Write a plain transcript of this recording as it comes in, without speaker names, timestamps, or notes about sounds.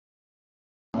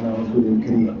رسول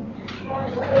الكريم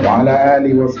وعلى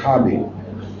آله وأصحابه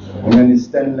ومن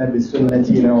استنى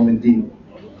بسنته إلى يوم الدين.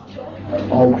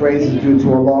 All praise is due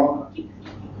to Allah,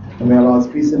 and may Allah's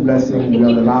peace and blessing be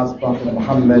on the last Prophet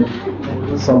Muhammad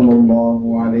sallallahu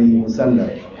alayhi wasallam,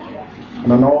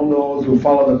 and on all those who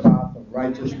follow the path of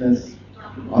righteousness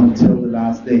until the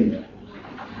last day.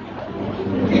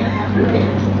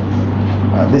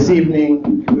 This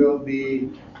evening we'll be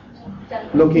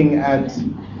looking at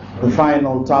the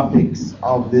final topics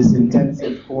of this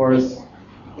intensive course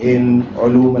in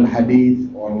Ulum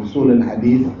al-Hadith or Usul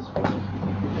al-Hadith.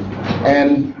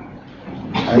 And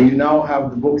you now have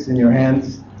the books in your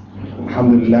hands,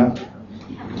 alhamdulillah.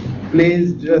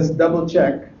 Please just double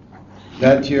check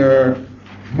that your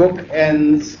book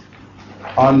ends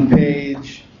on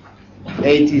page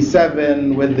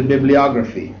 87 with the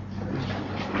bibliography.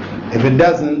 If it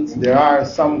doesn't, there are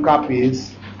some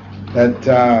copies that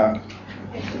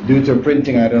due to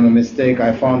printing, I don't know, mistake,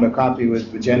 I found a copy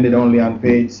which ended only on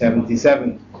page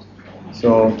 77.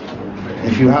 So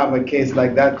if you have a case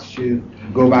like that, you should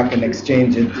go back and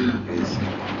exchange it, please.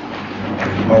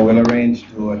 Or we'll arrange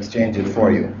to exchange it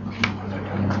for you.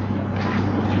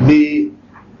 The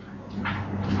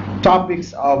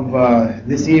topics of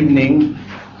this evening,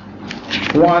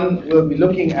 one, we'll be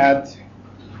looking at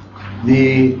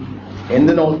in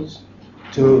the notes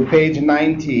to page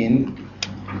 19,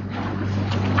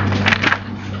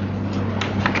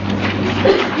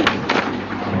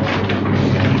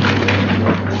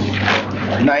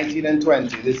 and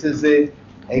 20. This is the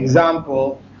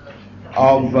example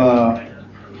of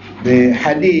the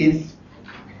hadith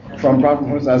from Prophet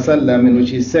Muhammad ﷺ, in which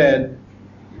he said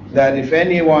that if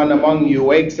anyone among you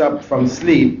wakes up from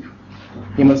sleep,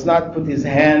 he must not put his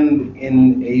hand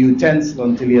in a utensil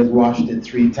until he has washed it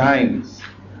 3 times,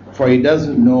 for he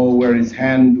doesn't know where his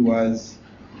hand was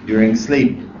during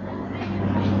sleep.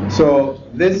 So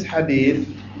this hadith,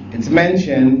 it's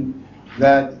mentioned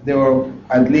that there were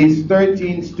at least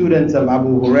 13 students of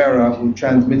Abu Huraira who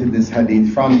transmitted this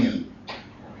hadith from him.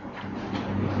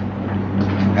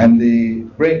 And the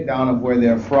breakdown of where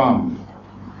they're from,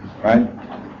 right?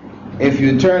 If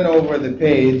you turn over the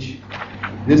page,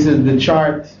 this is the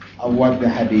chart of what the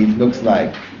hadith looks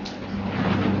like.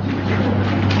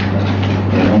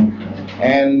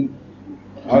 And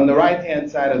on the right hand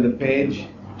side of the page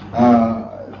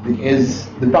is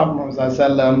the Prophet Muhammad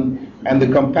ﷺ and the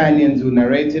companions who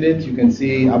narrated it. You can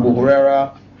see Abu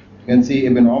Huraira, you can see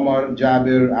Ibn Umar,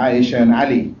 Jabir, Aisha, and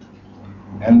Ali.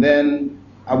 And then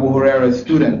Abu Huraira's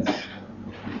students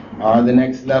are the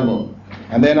next level.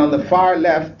 And then on the far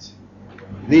left,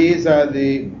 these are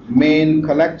the main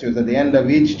collectors at the end of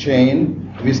each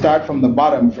chain. If you start from the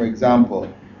bottom, for example,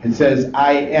 it says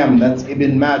I am, that's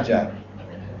Ibn Majah,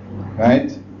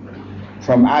 right?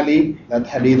 From Ali, that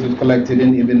hadith was collected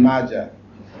in Ibn Majah.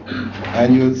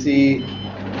 And you'll see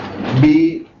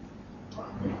B.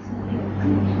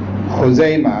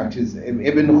 Khuzaymah, which is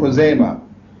Ibn Khuzaymah.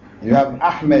 You have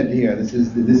Ahmed here. This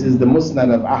is the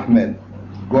Musnad of Ahmed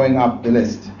going up the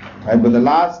list. Right? But the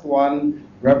last one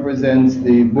represents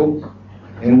the book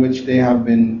in which they have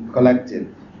been collected.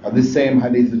 Or this same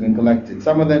hadith has been collected.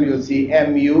 Some of them you'll see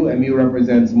MU. MU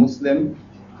represents Muslim.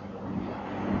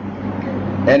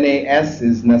 NAS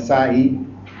is Nasa'i.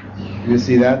 You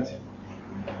see that?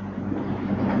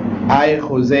 I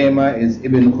Khuzaymah is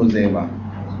Ibn Khuzaymah.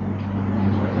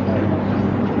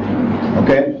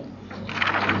 Okay?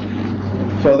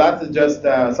 So that is just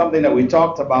something that we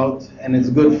talked about, and it's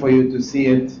good for you to see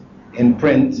it in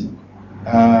print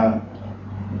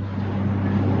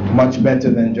much better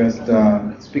than just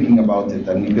speaking about it.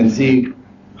 And you can see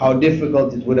how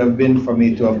difficult it would have been for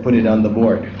me to have put it on the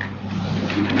board.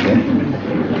 Okay?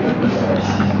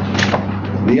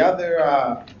 The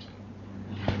other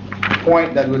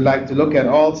point that we'd like to look at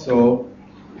also,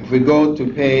 if we go to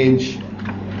page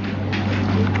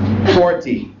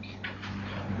 40,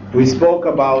 we spoke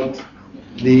about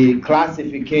the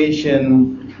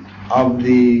classification of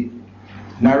the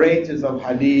narrators of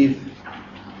hadith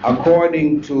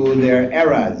according to their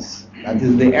eras. That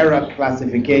is the era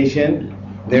classification.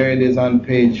 There it is on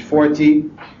page 40,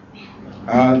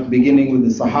 beginning with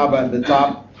the Sahaba at the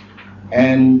top.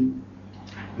 And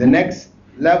the next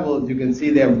levels, you can see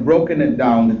they have broken it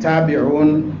down. The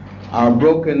Tabi'un are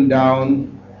broken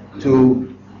down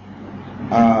to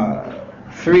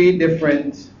 3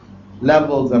 different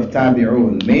levels of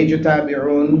Tabi'un. Major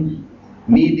Tabi'un,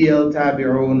 medial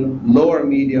Tabi'un, lower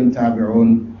medium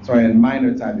Tabi'un, and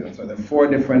minor Tabi'un. So there are 4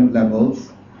 different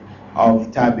levels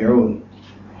of Tabi'un.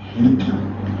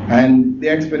 And the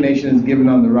explanation is given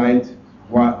on the right,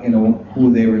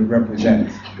 who they represent.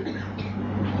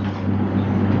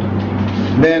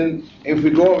 Then if we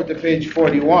go over to page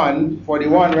 41,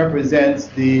 41 represents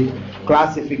the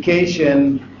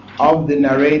classification of the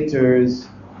narrators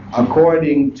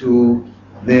according to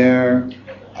their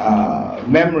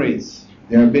memories,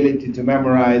 their ability to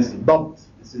memorize, dabt,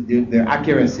 this is their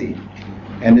accuracy.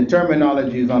 And the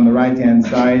terminology is on the right-hand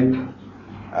side.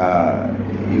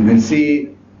 You can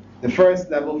see the first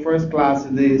level, first class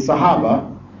is the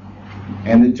Sahaba,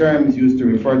 and the terms used to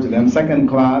refer to them. Second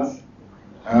class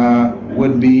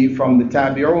would be from the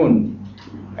Tabi'un,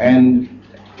 and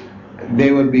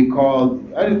they would be called,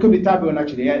 it could be Tabi'un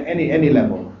actually, any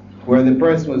level, where the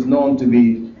person was known to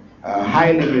be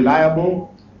highly reliable.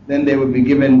 Then they would be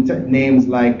given names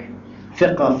like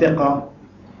Thiqa,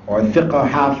 or Thiqa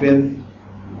Hafiz,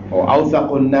 or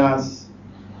Awthaqun Nas,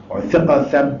 or Thiqa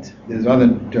Thabt. There's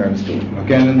other terms too,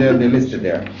 okay, and they're listed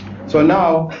there. So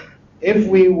now, if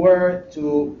we were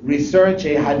to research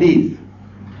a hadith,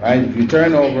 right, if you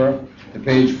turn over to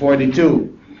page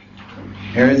 42,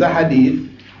 here is a hadith.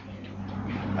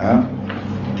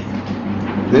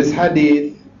 This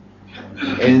hadith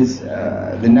is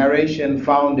the narration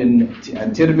found in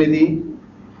Tirmidhi.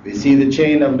 We see the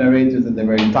chain of narrators at the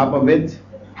very top of it.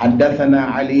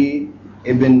 Haddathana Ali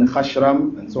ibn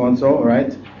Khashram, and so on, so,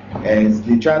 right? As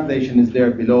the translation is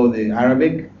there below the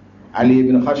Arabic. Ali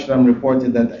ibn Khashram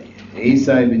reported that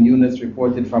Isa ibn Yunus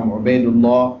reported from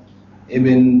Ubaidullah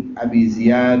ibn Abi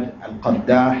Ziyad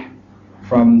al-Qaddah,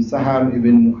 from Sahar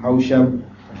ibn Hawshab,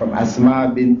 from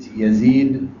Asma bint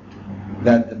Yazid,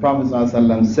 that the Prophet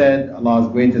ﷺ said Allah's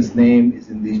greatest name is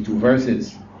in these two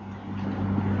verses.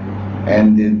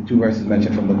 And the two verses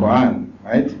mentioned from the Quran,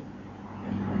 right?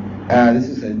 This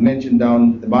is mentioned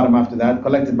down the bottom after that,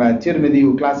 collected by Tirmidhi,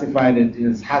 who classified it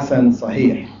as Hasan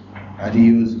Sahih. He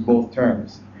used both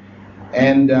terms.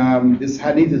 And this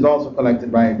hadith is also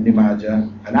collected by Ibn Majah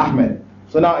and Ahmed.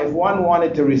 So now if one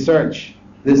wanted to research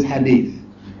this hadith,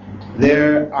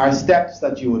 there are steps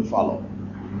that you would follow.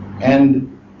 And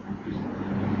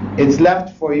it's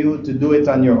left for you to do it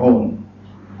on your own.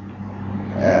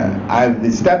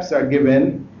 The steps are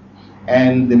given,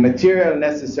 and the material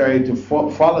necessary to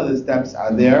follow the steps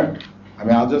are there. I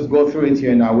mean, I'll just go through it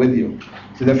here now with you.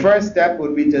 So the first step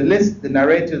would be to list the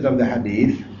narrators of the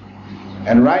hadith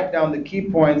and write down the key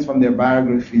points from their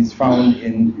biographies found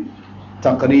in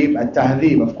Taqrib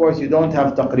al-Tahdhib. Of course, you don't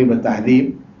have Taqrib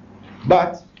al-Tahdhib,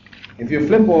 but if you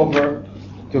flip over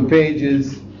to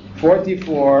pages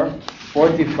 44,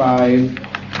 45,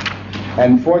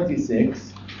 and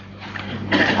 46,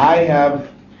 I have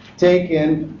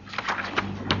taken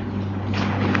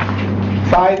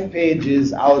 5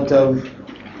 pages out of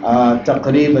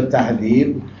Taqrib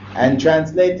al-Tahdhib and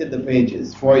translated the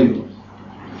pages for you.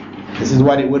 This is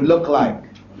what it would look like.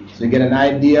 So you get an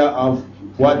idea of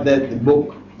what the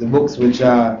books which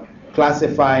are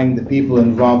classifying the people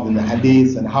involved in the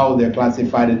hadith and how they're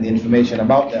classified and the information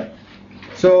about them.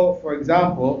 So, for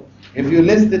example, if you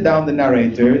listed down the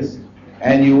narrators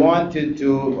and you wanted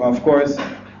to, of course,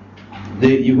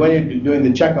 when you're doing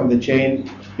the check of the chain,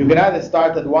 you can either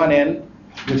start at one end,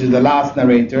 which is the last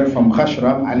narrator from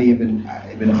Khashram, Ali ibn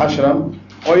Khashram,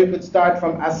 or you could start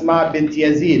from Asma bint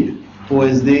Yazid, who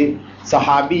is the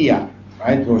Sahabiya,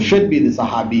 right, or should be the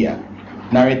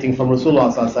Sahabiya, narrating from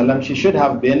Rasulullah sallallahu alaihi wasallam. She should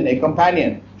have been a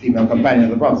companion, female companion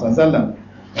of the Prophet sallallahu alaihi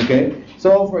wasallam. Okay,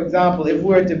 so for example, if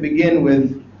we were to begin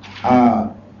with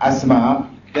Asma,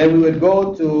 then we would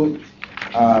go to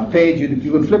page,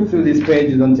 you would flip through these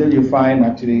pages until you find,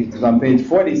 actually it's on page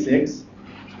 46,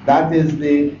 that is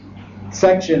the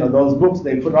section of those books,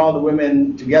 they put all the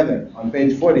women together. On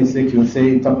page 46 you'll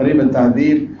see Taqrib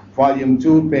al-Tahdhib, volume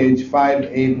 2, page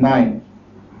 589.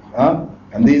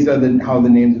 And these are how the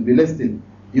names would be listed.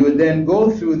 You would then go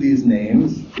through these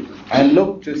names and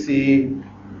look to see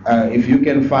if you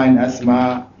can find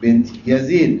Asma bint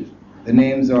Yazid. The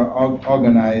names are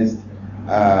organized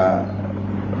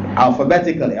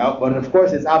alphabetically, but of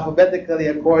course it's alphabetically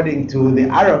according to the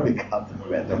Arabic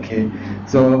alphabet, okay?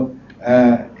 So,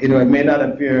 it may not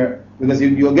appear, because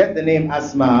you'll get the name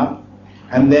Asma,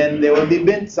 and then there will be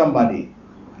bint somebody.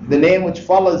 The name which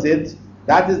follows it,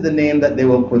 that is the name that they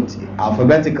will put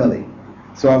alphabetically.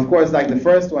 So of course, like the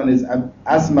first one is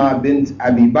Asma bint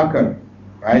Abi Bakr,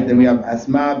 right? Then we have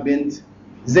Asma bint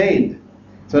Zayd.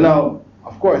 So now,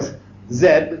 of course, Z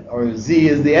or Z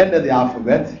is the end of the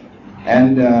alphabet,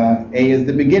 and A is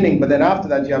the beginning. But then after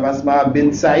that, you have Asma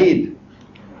bint Sa'id,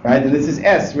 right? And this is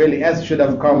S. Really, S should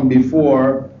have come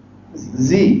before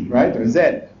Z, right, or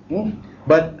Z.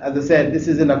 But as I said, this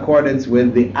is in accordance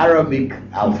with the Arabic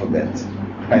alphabet,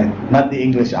 right? Not the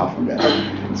English alphabet.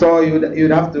 So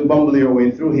you'd have to bumble your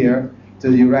way through here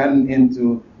till you ran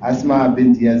into Asma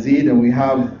bint Yazid, and we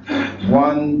have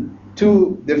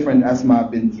two different Asma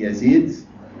bint Yazids,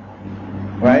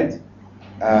 right?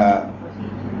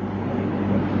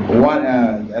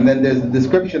 And then there's a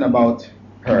description about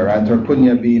her, right? Her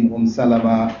kunya being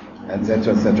Salama,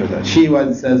 etc., etc. She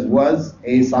was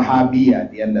a Sahabiya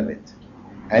at the end of it.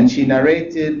 And she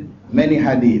narrated many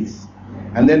hadiths.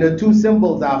 And then there are two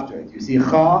symbols after it. You see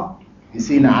Kha, you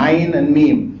see Ain and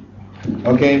Mim.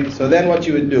 Okay, so then what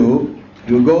you would do,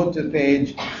 you would go to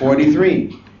page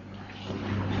 43.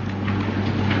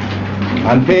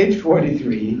 On page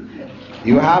 43,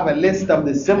 you have a list of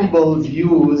the symbols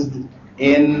used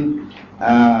in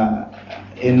Taqrib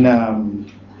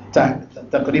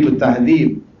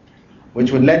al-Tahdhib,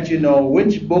 which would let you know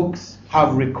which books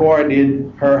have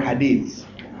recorded her hadiths.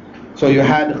 So you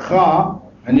had Kha,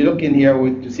 and you look in here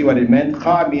to see what it meant.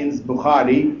 Kha means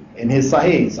Bukhari in his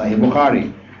Sahih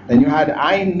Bukhari. Then you had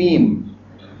Ain Mim,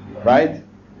 right?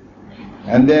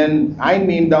 And then Ain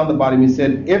Mim down the bottom, he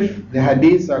said, if the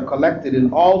hadiths are collected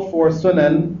in all four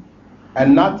Sunan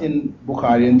and not in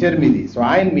Bukhari and Tirmidhi. So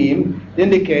Ain Mim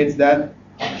indicates that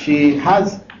she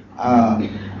has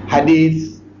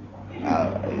hadiths,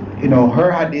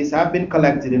 her hadiths have been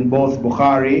collected in both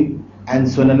Bukhari and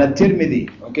Sunan at-Tirmidhi.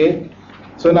 Okay?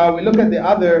 So now we look at the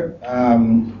other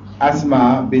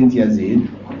Asma bint Yazid.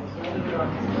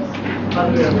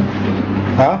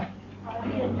 Huh?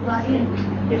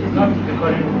 It is not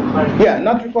recorded in Bukhari. Yeah,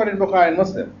 not recorded in Bukhari and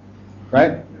Muslim,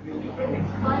 right?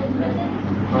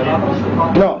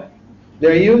 No,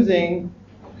 they're using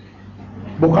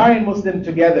Bukhari and Muslim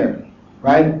together,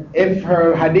 right? If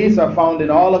her hadiths are found in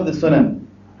all of the Sunan,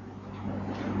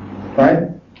 right?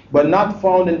 But not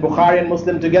found in Bukhari and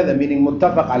Muslim together, meaning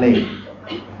muttafaq alayh.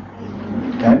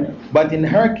 Right? But in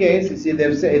her case, you see,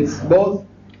 they've said it's both.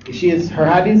 Her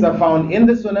hadiths are found in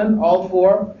the Sunan, all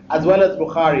four, as well as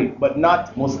Bukhari, but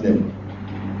not Muslim.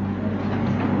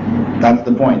 That's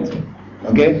the point.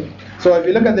 Okay? So if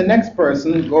you look at the next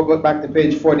person, go back to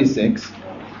page 46.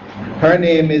 Her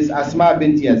name is Asma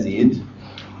bint Yazid,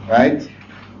 right?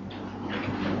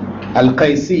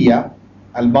 Al-Qaysiyya,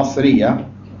 Al-Basriya,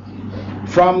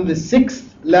 from the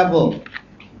 6th level,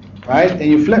 right? And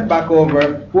you flip back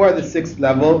over, who are the 6th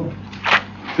level?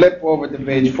 Flip over to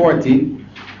page 40.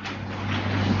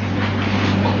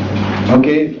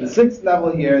 Okay, the 6th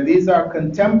level here, these are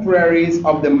contemporaries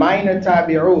of the minor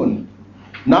tabi'un,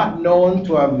 not known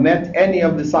to have met any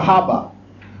of the Sahaba.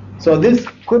 So this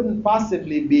couldn't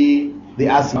possibly be the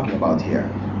Asma about here.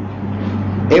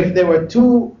 If there were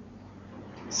two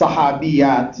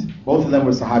Sahabiyat, both of them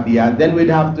were Sahabiyat, then we'd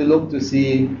have to look to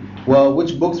see, well,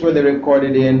 which books were they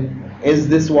recorded in? Is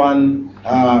this one,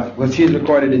 she's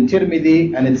recorded in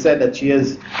Tirmidhi, and it said that she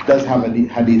does have a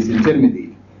hadith in Tirmidhi.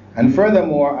 And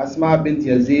furthermore, Asma bint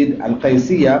Yazid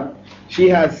al-Qaysiyya, she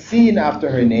has Sin after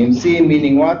her name. Sin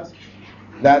meaning what?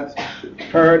 That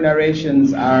her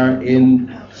narrations are in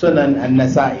Sunan and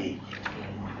Nasa'i.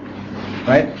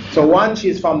 Right? So one,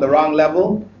 she's from the wrong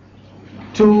level.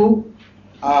 Two,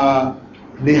 the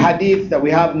hadith that we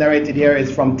have narrated here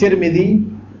is from Tirmidhi,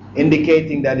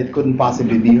 indicating that it couldn't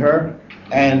possibly be her.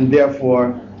 And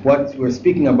therefore, what we're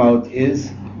speaking about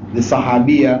is the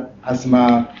Sahabiya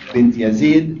Asma bint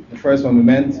Yazid. The first one we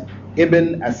meant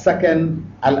Ibn as-Sakan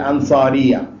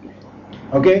al-Ansariya.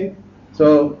 Okay?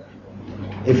 So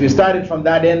if you started from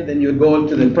that end, then you'd go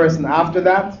to the person after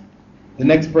that, the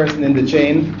next person in the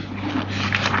chain.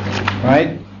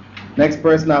 Right? Next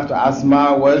person after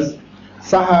Asma was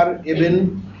Sahar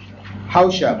ibn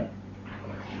Hawshab.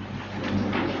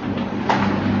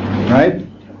 Right?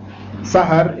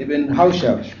 Sahar ibn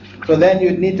Hawshab. So then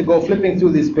you'd need to go flipping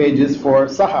through these pages for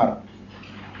Sahar.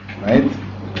 Right?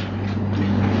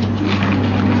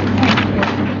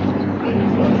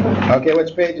 Okay,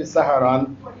 which page is Sahar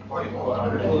on?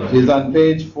 He's on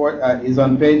page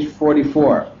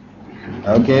 44.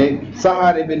 Okay,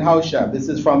 Sahar ibn Hawshab. This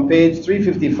is from page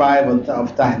 355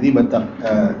 of Taqrib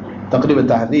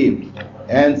al-Tahdhib.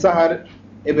 And Sahar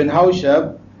ibn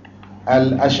Hawshab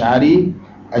al-Ash'ari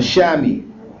al-Shami.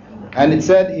 And it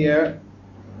said here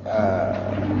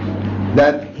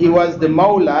that he was the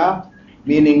Mawla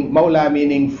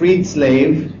meaning freed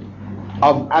slave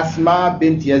of Asma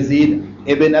bint Yazid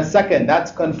ibn as-Sakan.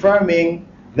 That's confirming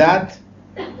that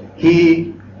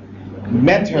he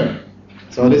met her.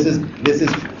 So this is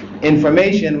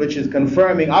information which is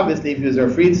confirming, obviously, if he was a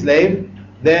freed slave,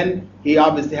 then he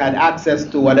obviously had access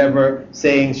to whatever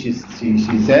saying she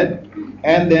said.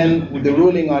 And then with the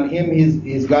ruling on him,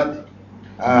 he's got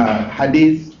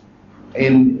hadith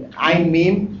in Ain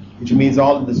Mim, which means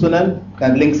all of the Sunan,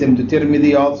 that links him to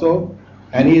Tirmidhi also.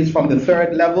 And he is from the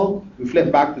 3rd level. We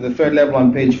flip back to the 3rd level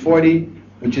on page 40,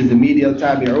 which is the medial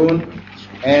tabi'un.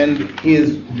 and he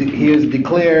is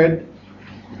declared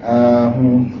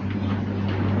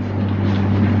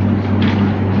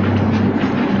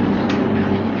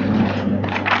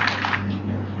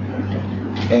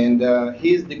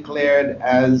he is declared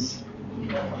as,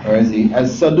 where is he?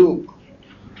 As Saduq.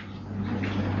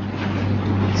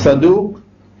 Saduq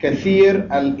Kathir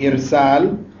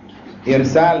al-Irsal.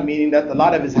 Irsal meaning that a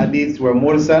lot of his hadiths were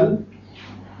mursal,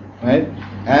 right?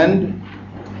 And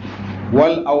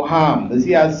wal awham,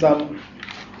 he has some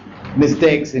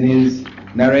mistakes in his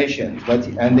narrations,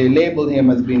 and they labeled him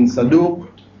as being Saduq.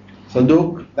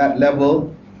 Saduq, that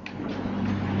level,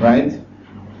 right?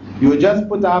 You just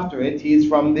put after it,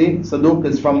 Saduq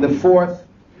is from the 4th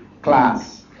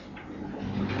class.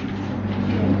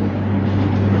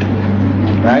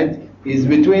 Right? He's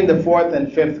between the 4th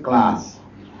and 5th class.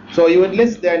 So you would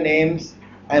list their names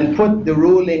and put the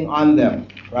ruling on them,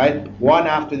 right? One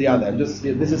after the other. This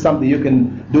is something you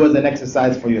can do as an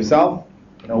exercise for yourself.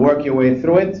 Work your way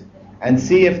through it and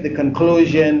see if the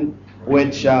conclusion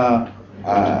which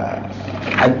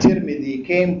At-Tirmidhi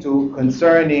came to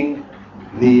concerning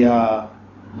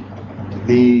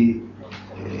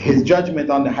his judgment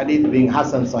on the hadith being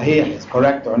Hasan Sahih is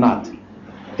correct or not.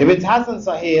 If it's Hasan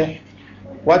Sahih,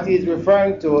 what he's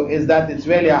referring to is that it's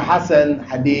really a Hasan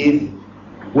hadith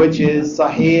which is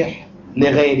Sahih li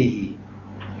ghayrihi.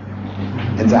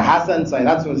 It's a Hasan Sahih,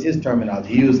 that was his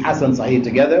terminology. He used Hasan Sahih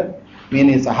together,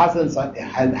 meaning it's a Hasan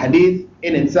hadith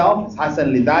in itself, it's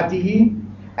Hasan li dhatihi,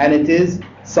 and it is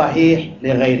Sahih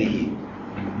li ghayrihi.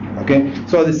 Okay,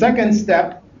 so the second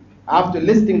step, after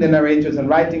listing the narrators and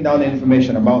writing down the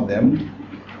information about them,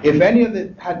 if any of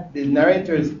the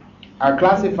narrators are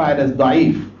classified as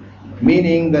da'if,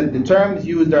 meaning that the terms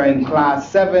used are in class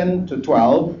 7 to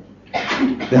 12,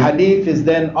 the hadith is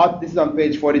then, this is on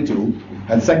page 42,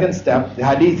 and second step, the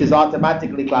hadith is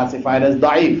automatically classified as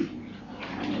da'if.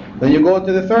 Then you go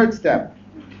to the third step.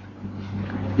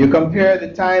 You compare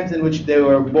the times in which they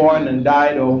were born and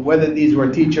died, or whether these were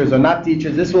teachers or not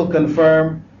teachers. This will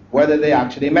confirm whether they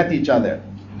actually met each other.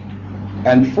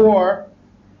 And 4,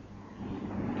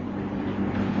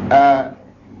 on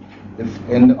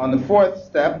the 4th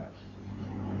step,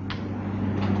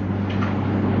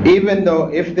 even though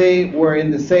if they were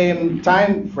in the same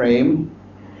time frame,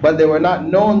 but they were not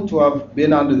known to have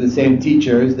been under the same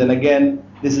teachers, then again,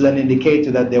 this is an indicator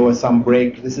that there was some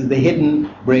break. This is the hidden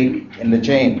break in the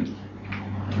chain.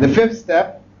 The 5th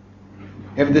step,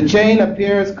 if the chain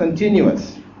appears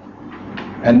continuous,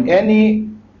 and any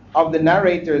of the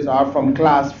narrators are from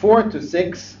class 4 to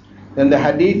 6, then the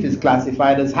hadith is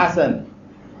classified as Hasan.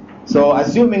 So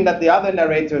assuming that the other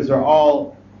narrators are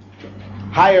all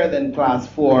higher than class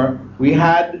 4, we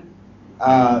had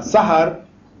Sahar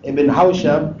ibn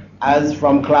Hawshab as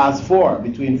from class 4,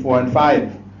 between 4 and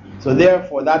 5. So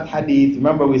therefore that hadith,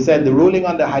 remember we said the ruling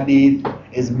on the hadith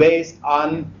is based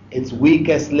on its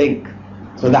weakest link.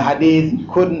 So the hadith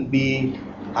couldn't be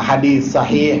a hadith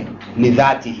sahih li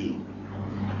dhatihi.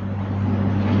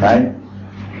 Right?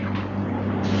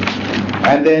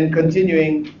 And then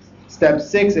continuing, step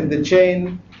 6, if the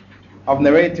chain of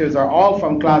narrators are all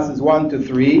from classes 1 to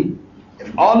 3,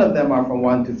 if all of them are from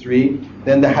 1 to 3,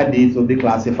 then the hadith will be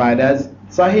classified as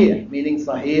sahih, meaning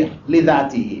sahih li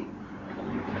dhatihi.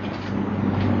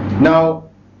 Now,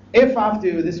 if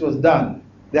after this was done,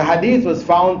 the hadith was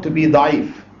found to be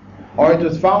da'if, or it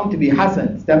was found to be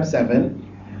hasan, step 7,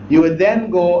 you would then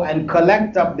go and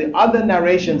collect up the other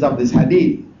narrations of this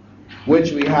hadith,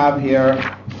 which we have here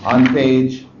on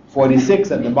page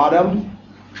 46 at the bottom.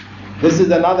 This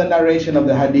is another narration of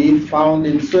the hadith found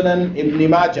in Sunan Ibn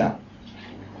Majah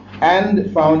and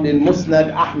found in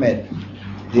Musnad Ahmed.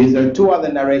 These are 2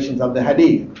 other narrations of the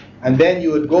hadith. And then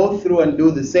you would go through and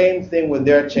do the same thing with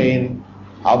their chain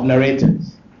of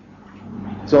narrators.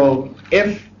 So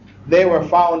if they were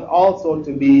found also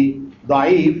to be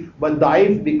da'if, but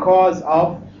da'if because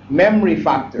of memory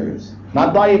factors,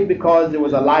 not da'if because there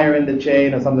was a liar in the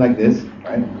chain or something like this,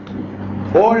 right?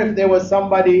 Or if there was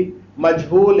somebody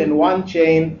majhul in one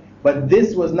chain, but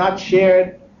this was not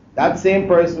shared, that same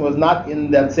person was not in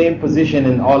that same position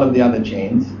in all of the other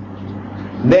chains,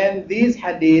 then these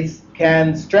hadiths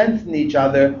can strengthen each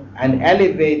other and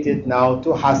elevate it now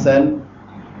to Hasan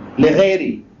li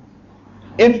ghayri.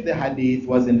 If the hadith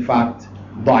was in fact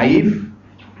da'if,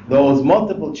 those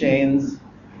multiple chains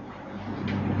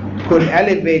could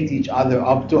elevate each other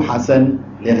up to Hasan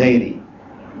li ghayri.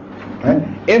 Right?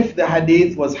 If the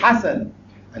hadith was Hasan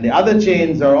and the other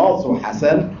chains are also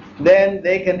Hasan, then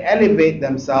they can elevate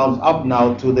themselves up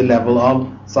now to the level of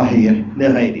Sahih li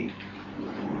ghayri.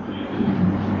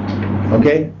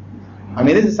 Okay? I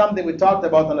mean, this is something we talked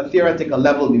about on a theoretical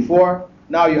level before.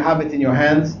 now you have it in your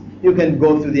hands. You can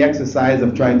go through the exercise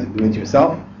of trying to do it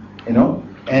yourself, you know,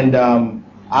 and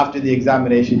after the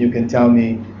examination, you can tell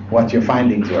me what your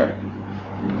findings were.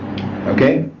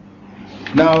 Okay?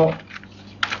 Now,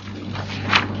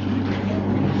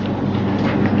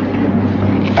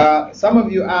 some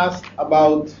of you asked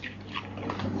about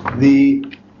the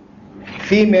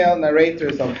female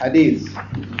narrators of hadith.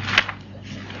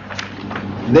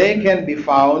 They can be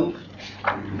found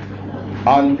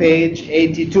on page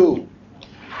 82.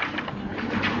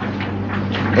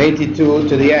 82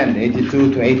 to the end,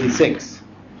 82 to 86.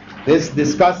 This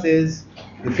discusses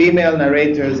the female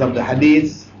narrators of the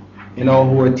hadith, you know,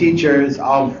 who were teachers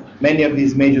of many of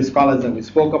these major scholars that we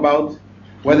spoke about,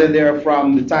 whether they're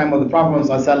from the time of the Prophet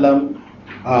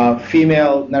ﷺ,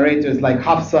 female narrators like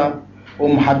Hafsa,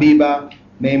 Habiba,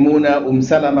 Maymuna,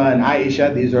 Salama, and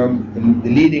Aisha. These are the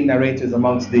leading narrators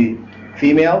amongst the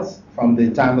females from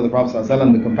the time of the Prophet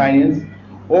ﷺ, the companions.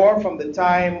 Or from the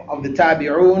time of the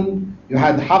Tabi'un, you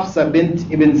had Hafsa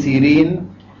bint Ibn Sirin,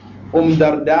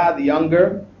 Darda the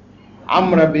younger,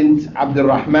 Amra bint Abdul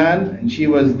Rahman, and she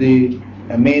was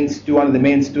one of the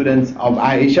main students of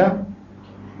Aisha.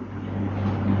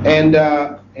 And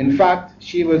in fact,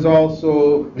 she was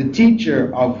also the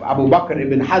teacher of Abu Bakr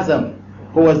ibn Hazm,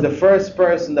 who was the first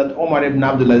person that Umar ibn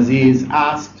Abdul Aziz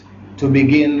asked to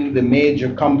begin the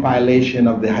major compilation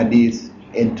of the hadith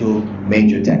into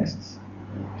major texts.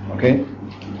 Okay?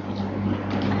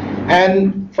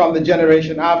 And from the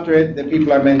generation after it, the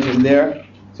people are mentioned there.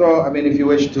 So, I mean, if you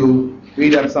wish to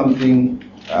read up something,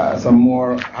 some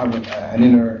more, have an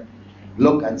inner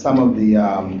look at some of the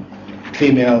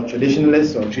female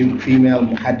traditionalists or female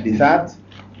muhaddithat,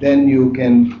 then you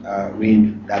can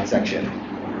read that section.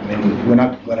 I mean, we're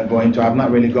not going to go into, I've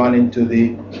not really gone into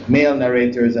the male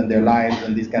narrators and their lives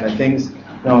and these kind of things.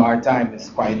 No, our time is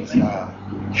quite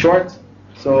short.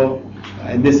 So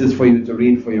this is for you to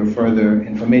read for your further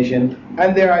information.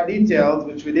 And there are details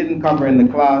which we didn't cover in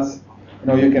the class. You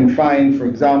know, you can find, for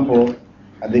example,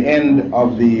 at the end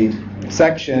of the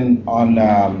section on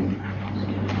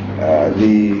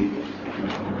the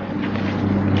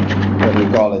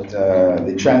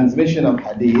transmission of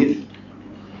hadith,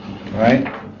 right?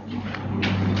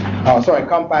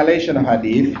 Compilation of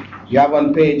hadith. You have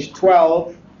on page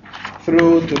 12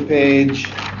 through to page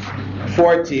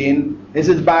 14. This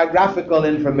is biographical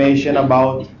information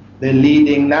about the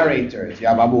leading narrators. You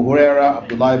have Abu Huraira,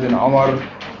 Abdullah ibn Umar,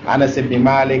 Anas ibn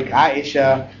Malik,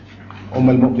 Aisha,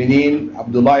 al-Mu'mineen,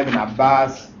 Abdullah ibn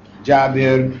Abbas,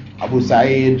 Jabir, Abu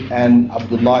Sa'id, and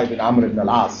Abdullah ibn Amr ibn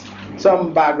al-As.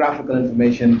 Some biographical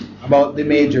information about the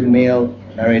major male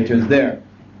narrators there.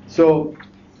 So,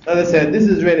 as I said, this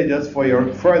is really just for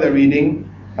your further reading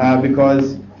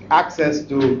because access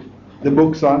to the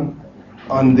books on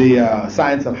the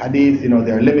science of hadith, you know,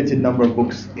 there are a limited number of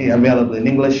books available in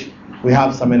English. We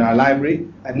have some in our library.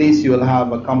 At least you will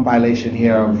have a compilation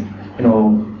here of, you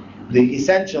know, the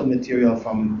essential material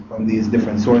from these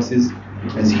different sources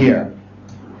is here,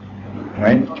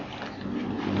 right?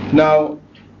 Now,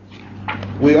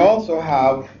 we also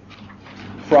have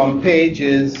from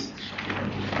pages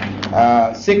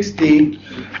 60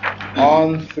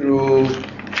 on through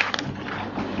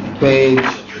page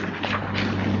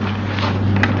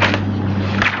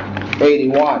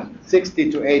 81,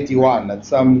 60 to 81, that's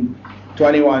some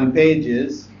 21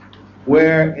 pages,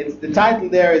 where the title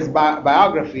there is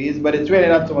biographies, but it's really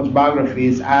not so much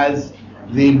biographies as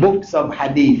the books of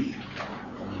hadith,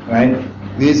 right?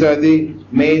 These are the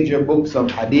major books of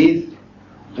hadith,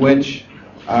 which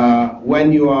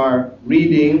when you are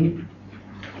reading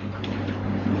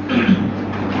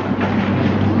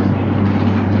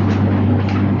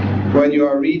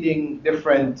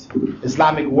different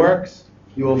Islamic works,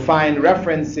 you will find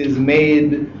references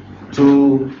made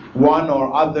to one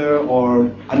or other or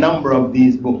a number of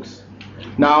these books.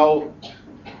 Now,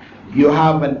 you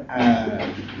have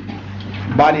a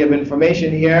body of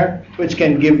information here which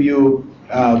can give you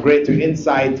greater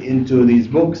insight into these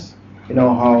books, you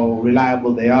know, how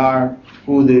reliable they are,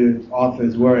 who the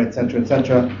authors were, etc.,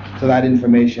 etc. So that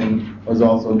information was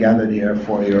also gathered here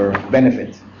for your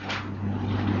benefit.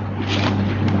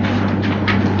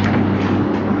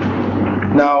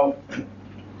 Now,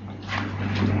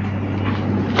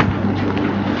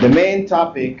 the main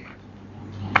topic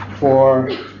for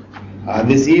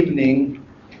this evening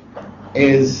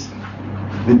is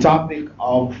the topic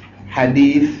of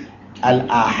Hadith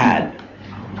al-Ahad.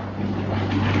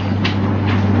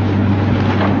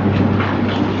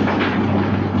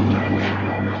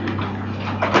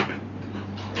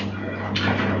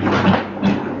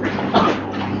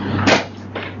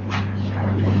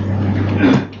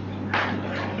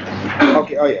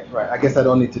 Okay, oh yeah, right, I guess I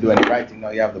don't need to do any writing now.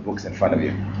 You have the books in front of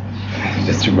you.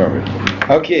 Just remember.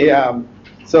 Okay,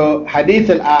 so Hadith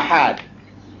al-Ahad.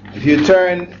 If you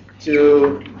turn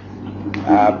to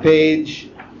page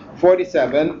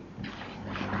 47,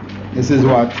 this is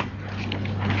what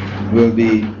we'll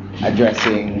be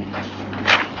addressing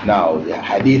now, the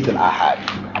Hadith al-Ahad.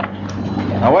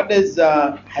 Now, what does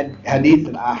Hadith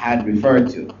al-Ahad refer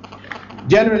to?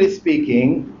 Generally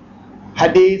speaking,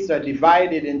 hadiths are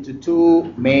divided into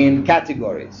two main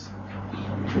categories.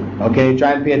 Okay,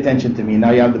 try and pay attention to me.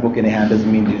 Now you have the book in your hand,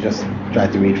 doesn't mean you just try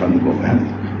to read from the book.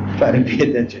 Try to pay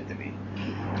attention to me.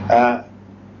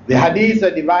 The hadiths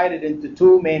are divided into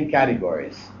two main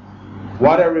categories.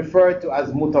 What are referred to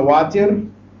as mutawatir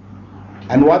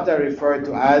and what are referred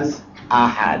to as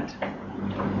ahad.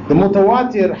 The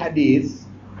mutawatir hadiths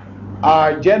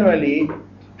are generally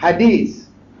hadiths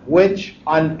which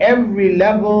on every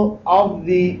level of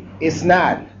the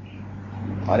isnad,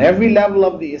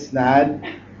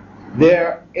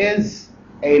 there is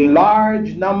a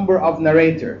large number of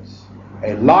narrators,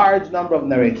 a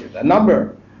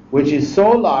number which is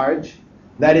so large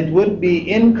that it would be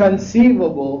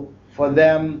inconceivable for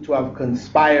them to have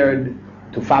conspired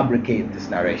to fabricate this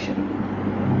narration.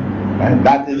 Right?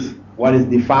 That is what is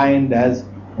defined as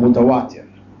mutawatir.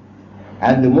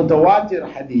 And the mutawatir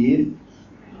hadith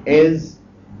is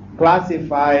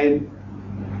classified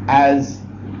as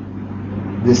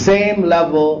the same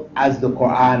level as the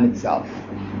Qur'an itself.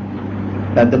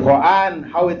 That the Qur'an,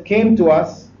 how it came to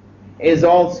us, is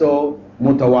also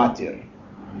mutawatir.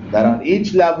 That on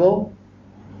each level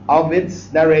of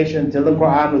its narration, till the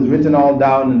Qur'an was written all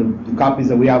down in the copies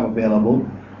that we have available,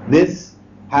 this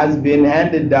has been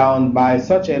handed down by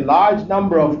such a large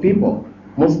number of people,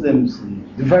 Muslims,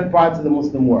 different parts of the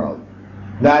Muslim world,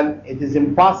 that it is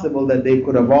impossible that they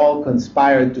could have all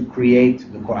conspired to create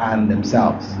the Qur'an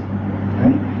themselves.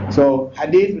 Right? So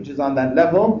hadith, which is on that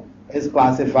level, is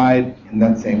classified in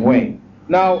that same way.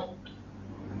 Now,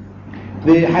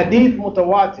 the hadith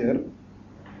mutawatir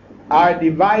are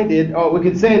divided, or we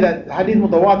could say that hadith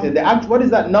mutawatir, what is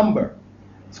that number?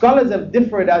 Scholars have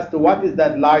differed as to what is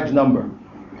that large number,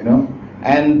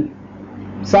 and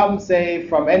some say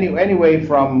from anyway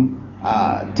from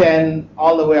 10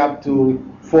 all the way up to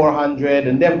 400,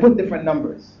 and they've put different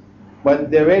numbers, but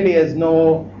there really is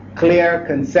no clear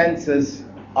consensus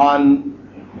on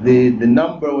the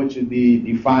number which would be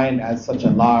defined as such a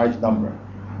large number,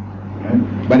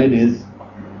 right? But it is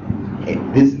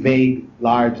this vague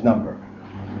large number,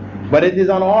 but it is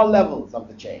on all levels of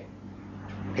the chain.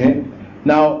 Okay,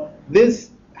 now this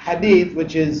hadith,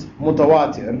 which is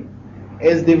mutawatir,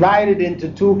 is divided into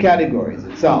two categories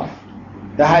itself.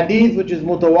 The hadith which is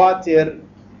mutawatir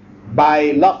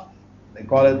by lafz, they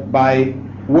call it by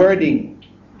wording.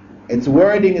 Its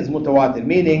wording is mutawatir,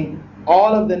 meaning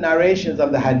all of the narrations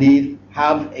of the hadith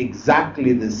have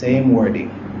exactly the same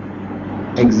wording.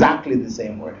 Exactly the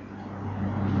same wording.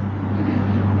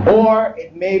 Or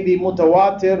it may be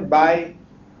mutawatir by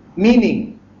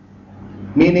meaning,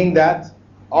 meaning that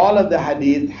all of the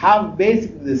hadith have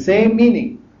basically the same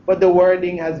meaning, but the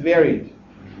wording has varied.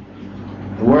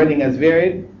 The wording has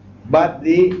varied, but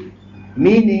the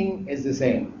meaning is the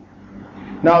same.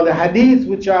 Now the hadiths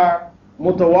which are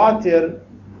mutawatir,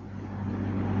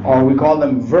 or we call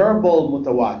them verbal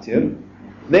mutawatir,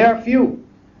 they are few.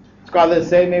 Scholars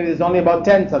say maybe there's only about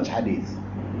 10 such hadiths.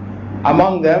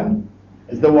 Among them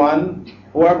is the one,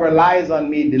 whoever lies on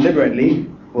me deliberately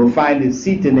will find his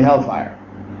seat in the hellfire.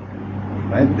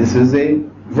 Right? This is a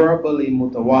verbally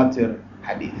mutawatir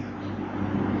hadith.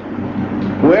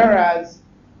 Whereas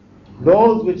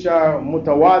those which are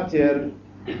mutawatir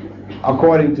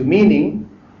according to meaning,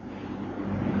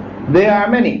 there are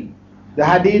many. The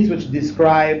hadiths which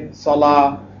describe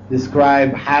salah,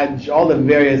 describe hajj, all the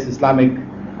various Islamic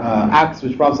acts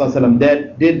which Prophet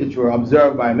ﷺ did, which were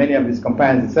observed by many of his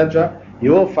companions, etc.,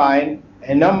 you will find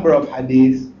a number of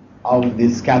hadiths of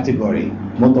this category,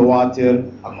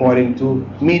 mutawatir according to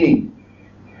meaning.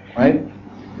 Right?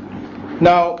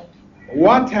 Now,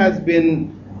 what has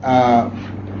been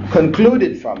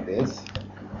concluded from this,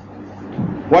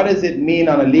 what does it mean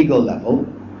on a legal level?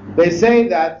 They say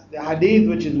that the hadith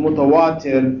which is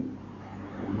mutawatir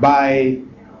by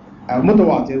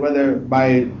whether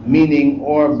by meaning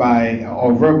or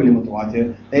verbally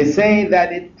mutawatir, they say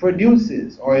that it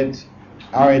produces or it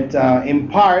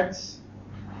imparts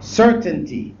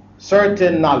certainty,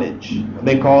 certain knowledge.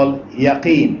 They call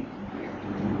yaqeen,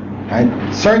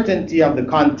 right? Certainty of the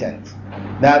content,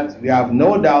 that we have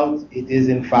no doubt it is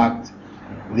in fact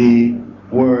the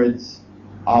words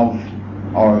of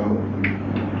or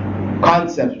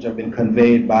concepts which have been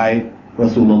conveyed by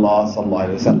Rasulullah sallallahu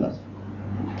alaihi wasallam.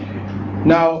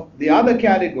 Now, the other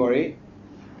category,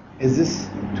 is this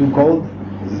too cold?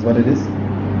 Is this what it is?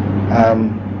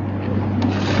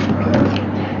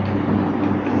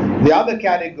 The other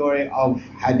category of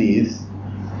hadith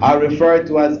are referred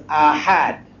to as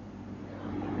ahad,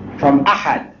 from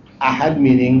ahad. Ahad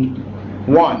meaning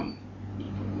one,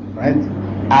 right?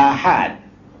 Ahad.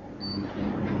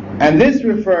 And this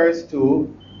refers to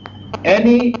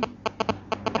any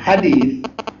hadith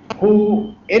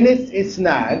who in its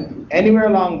isnad, anywhere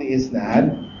along the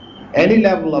isnad, any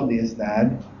level of the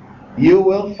isnad, you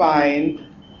will find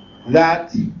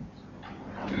that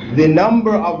the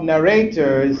number of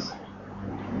narrators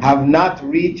have not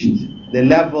reached the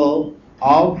level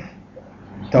of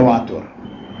tawatur.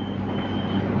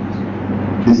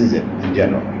 This is it in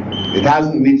general. It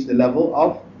hasn't reached the level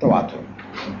of tawatur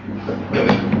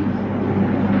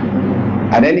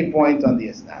at any point on the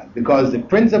isnad, because the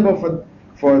principle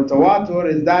for tawatur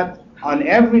is that on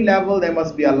every level there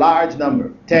must be a large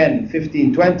number, 10,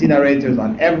 15, 20 narrators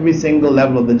on every single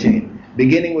level of the chain,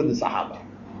 beginning with the Sahaba.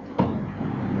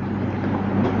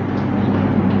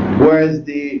 Whereas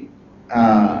the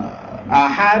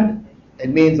ahad,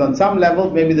 it means on some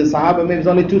levels, maybe the Sahaba, maybe it's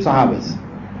only 2 Sahabas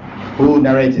who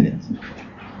narrated it.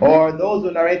 Or those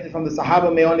who narrated from the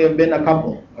Sahaba may only have been a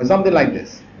couple, or something like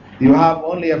this. You have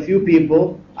only a few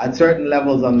people at certain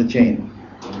levels on the chain.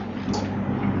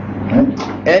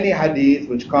 Right? Any hadith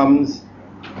which comes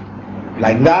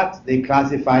like that, they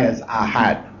classify as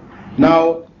ahad.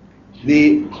 Now,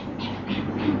 the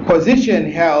position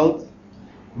held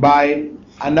by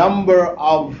a number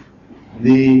of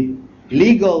the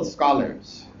legal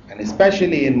scholars, and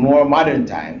especially in more modern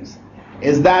times,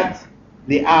 is that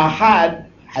the ahad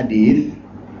hadith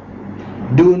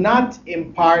do not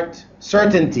impart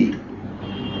certainty.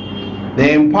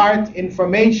 They impart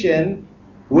information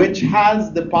which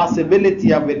has the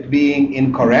possibility of it being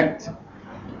incorrect.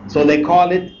 So they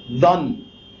call it dhann.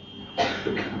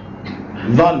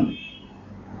 Dhann.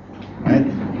 Right?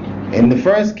 In the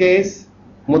first case,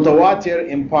 mutawatir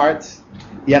imparts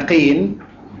yaqeen.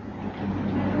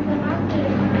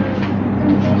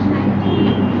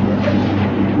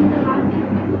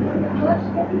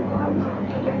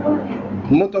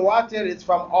 Mutawatir is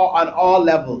from on all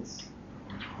levels.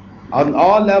 On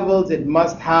all levels, it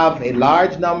must have a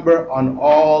large number on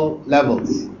all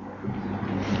levels.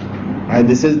 Right,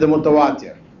 this is the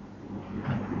mutawatir.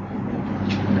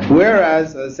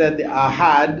 Whereas, as I said, the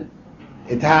ahad,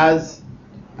 it has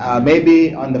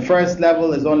maybe on the first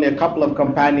level is only a couple of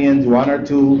companions, 1 or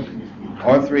 2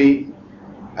 or 3,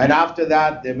 and after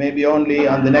that there may be only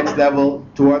on the next level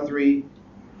 2 or 3,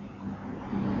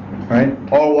 right,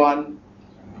 or 1,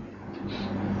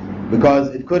 because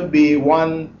it could be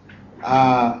one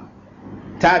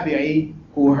tabi'i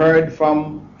who heard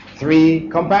from 3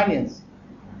 companions,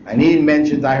 and he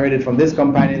mentions, I heard it from this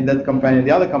companion, that companion,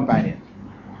 the other companion,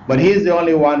 but he's the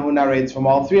only one who narrates from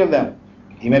all 3 of them.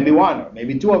 He may be 1 or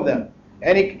maybe 2 of them.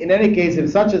 In any case, if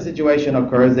such a situation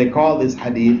occurs, they call this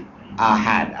hadith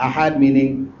ahad. Ahad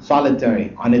meaning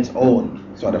solitary, on its own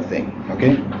sort of thing.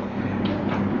 Okay?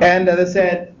 And as I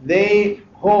said, they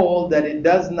hold that it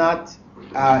does not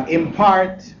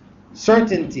impart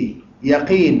certainty,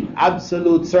 yaqeen,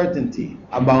 absolute certainty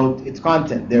about its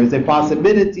content. There is a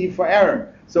possibility for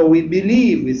error. So we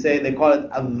believe, we say, they call it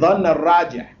al-dhann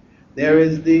al-rajih. There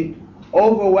is the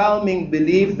overwhelming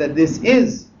belief that this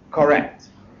is correct,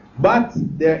 but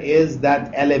there is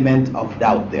that element of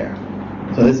doubt there.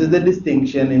 So this is the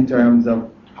distinction in terms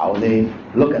of how they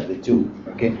look at the two.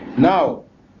 Okay. Now,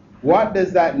 what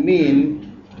does that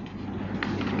mean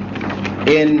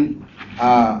in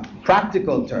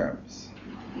practical terms?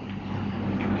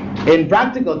 In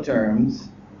practical terms,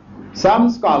 some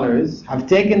scholars have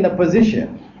taken the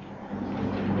position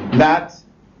that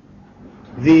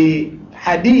the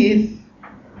hadith,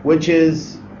 which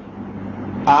is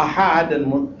ahad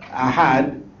and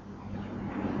ahad,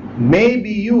 may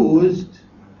be used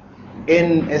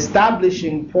in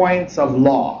establishing points of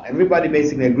law. Everybody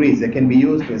basically agrees they can be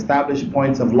used to establish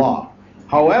points of law.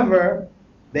 However,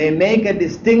 they make a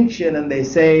distinction and they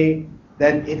say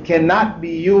that it cannot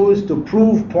be used to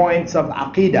prove points of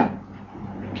aqidah.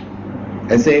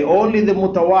 They say only the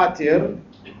mutawatir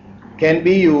can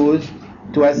be used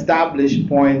to establish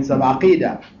points of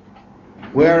aqidah,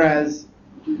 whereas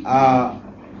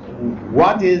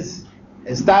what is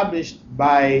established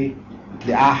by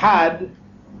the ahad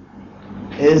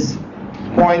is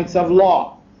points of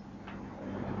law.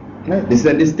 This is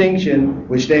a distinction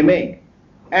which they make,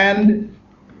 and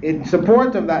in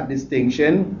support of that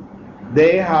distinction,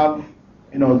 they have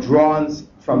drawn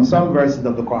from some verses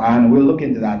of the Qur'an. We'll look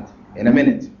into that in a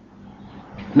minute.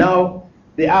 Now,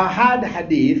 the ahad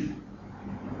hadith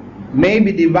may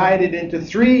be divided into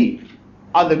three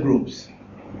other groups.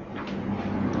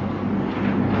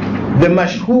 The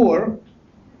mashhur,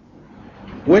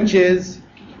 which is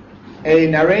a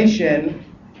narration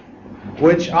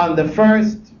which on the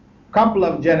first couple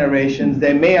of generations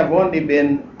there may have only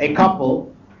been a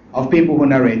couple of people who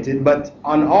narrated, but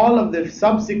on all of the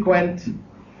subsequent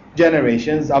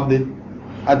generations of the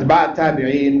atba'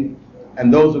 tabi'in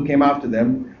and those who came after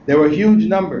them, there were huge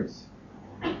numbers,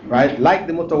 right? Like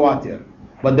the mutawatir.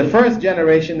 But the first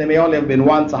generation, there may only have been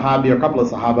one sahabi or a couple of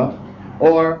sahaba,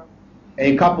 or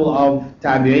a couple of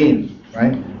tabi'in,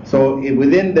 right? So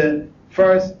within the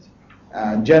first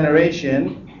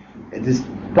generation, it is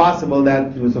possible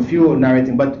that there was a few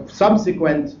narrating, but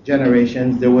subsequent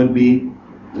generations there would be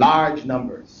large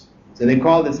numbers. So they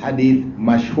call this hadith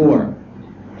mashhur.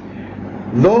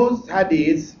 Those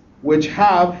hadiths which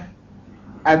have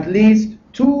at least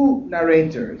two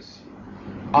narrators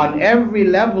on every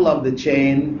level of the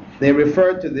chain, they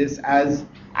refer to this as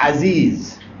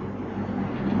aziz.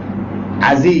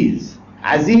 Aziz.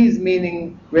 Aziz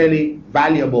meaning really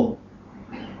valuable,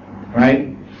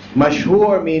 right?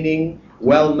 Mashhur meaning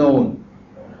well known.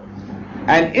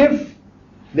 And if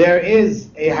there is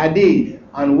a hadith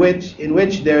in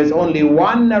which there is only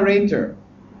one narrator,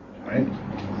 right,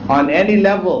 on any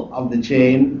level of the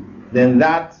chain, then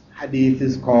that hadith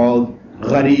is called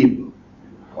gharib,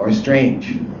 or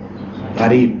strange.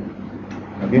 Gharib.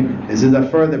 Okay? This is a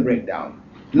further breakdown.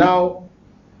 Now,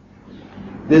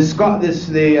 the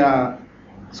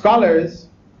scholars,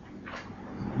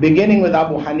 beginning with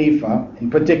Abu Hanifa in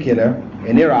particular,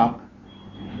 in Iraq,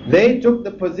 they took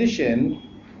the position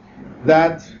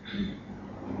that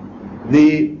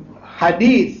the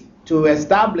hadith to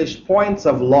establish points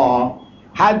of law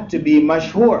had to be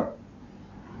mashhur.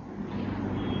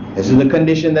 This is the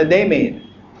condition that they made.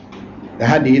 The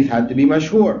hadith had to be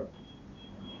mashhur.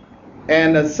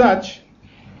 And as such,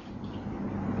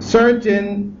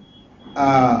 certain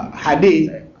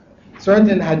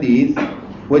hadith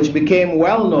which became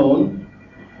well known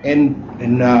in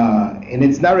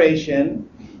its narration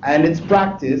and its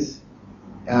practice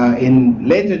in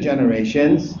later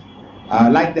generations,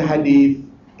 like the hadith,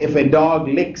 if a dog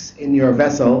licks in your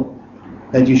vessel,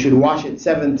 that you should wash it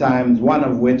 7 times, one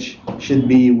of which should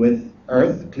be with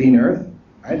earth, clean earth,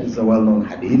 right? It's a well-known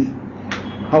hadith.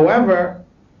 However,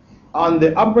 on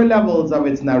the upper levels of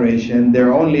its narration, there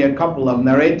are only a couple of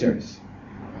narrators.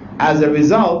 As a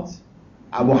result,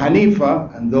 Abu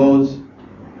Hanifa and those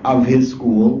of his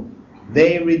school,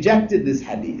 they rejected this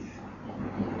hadith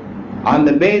on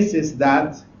the basis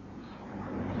that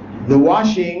the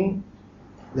washing,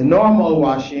 the normal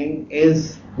washing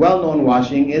is, well-known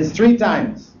washing is 3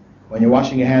 times. When you're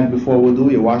washing your hands before wudu,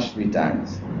 you wash 3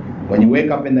 times. When you wake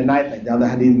up in the night, like the other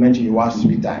hadith mentioned, you wash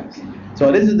 3 times.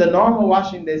 So this is the normal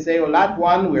washing, they say, well, that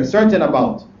one we're certain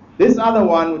about. This other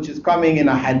one, which is coming in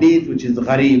a hadith, which is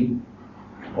gharib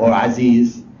or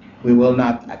aziz, we will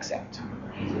not accept.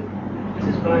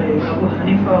 This is by Abu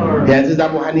Hanifa or? Yeah, this is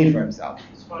Abu Hanifa himself.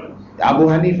 His followers. Abu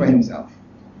Hanifa himself.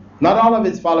 Not all of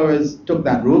his followers took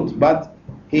that route, but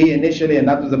he initially, and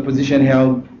that was a position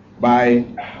held by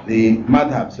the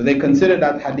madhab. So they considered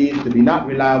that hadith to be not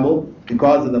reliable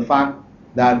because of the fact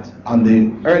that on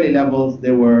the early levels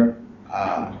there were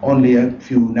only a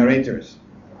few narrators.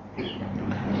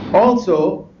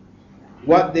 Also,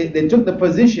 what they took the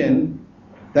position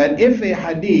that if a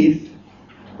hadith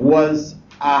was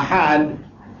ahad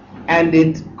and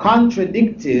it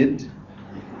contradicted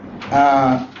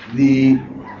the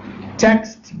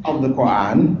text of the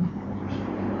Qur'an,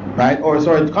 right? Or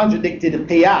sorry, it contradicted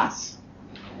qiyas,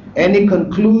 any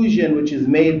conclusion which is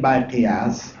made by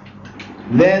qiyas,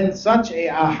 then such a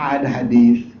ahad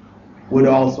hadith would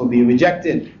also be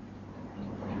rejected.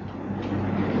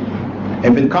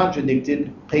 If it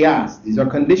contradicted qiyas, these are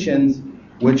conditions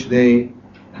which they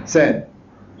said.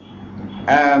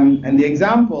 And the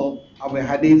example of a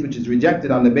hadith which is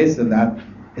rejected on the basis of that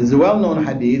is the well-known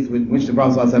hadith with which the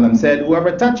Prophet ﷺ said,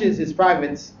 whoever touches his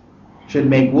privates should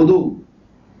make wudu.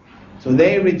 So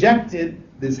they rejected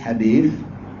this hadith,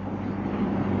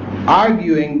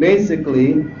 arguing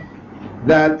basically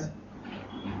that,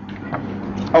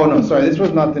 oh no, sorry, this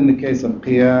was not in the case of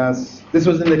qiyas. This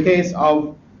was in the case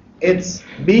of it's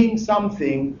being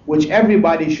something which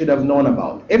everybody should have known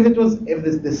about. If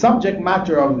the subject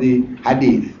matter of the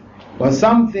hadith was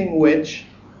something which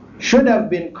should have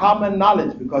been common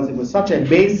knowledge because it was such a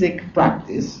basic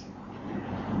practice,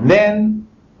 then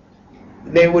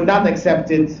they would not accept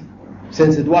it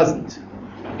since it wasn't.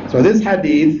 So this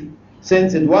hadith,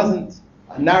 since it wasn't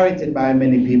narrated by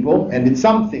many people, and it's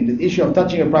something, the issue of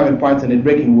touching your private parts and it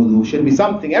breaking wudu should be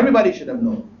something everybody should have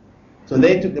known. So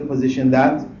they took the position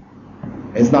that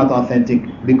it's not authentic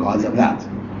because of that.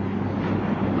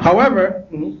 However,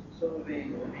 so the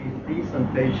piece on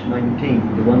page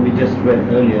 19, the one we just read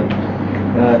earlier,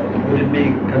 would it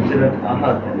be considered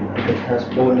ahad if it has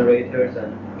 4 narrators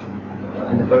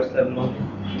and the first level only?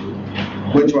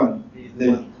 which one?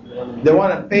 The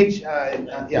one on page,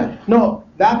 yeah. No,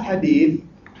 that hadith,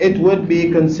 it would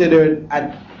be considered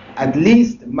at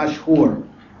least mashhur.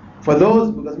 For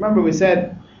those, because remember we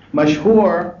said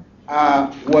mashhur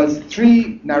was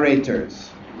 3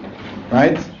 narrators,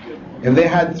 right? If they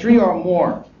had 3 or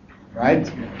more,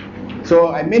 right?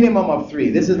 So a minimum of 3.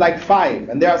 This is like 5,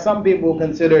 and there are some people who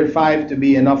consider 5 to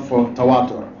be enough for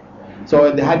tawatur.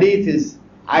 So the hadith is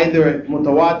either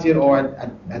mutawatir or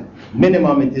at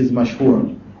minimum it is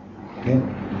mashhur. Okay?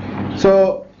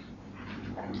 So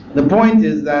the point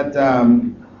is that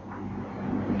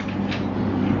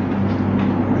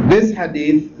this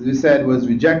hadith, as we said, was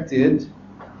rejected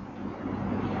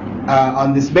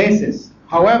on this basis.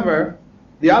 However,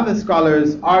 the other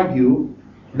scholars argue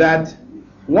that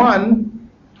one,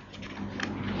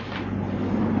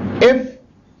 if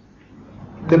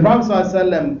the Prophet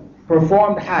ﷺ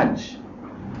performed Hajj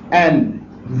and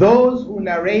those who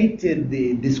narrated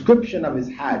the description of his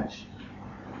Hajj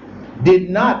did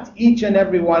not, each and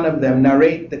every one of them,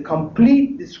 narrate the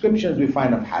complete descriptions we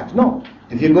find of Hajj. No.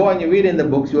 If you go and you read in the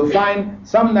books, you'll find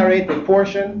some narrate a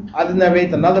portion, others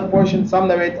narrate another portion, some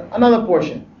narrate another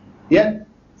portion. Yet,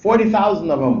 40,000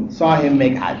 of them saw him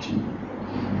make Hajj.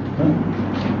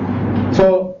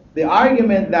 So, the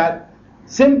argument that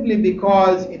simply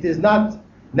because it is not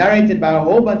narrated by a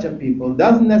whole bunch of people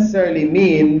doesn't necessarily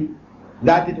mean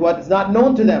that it was not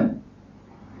known to them.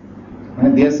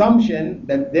 And the assumption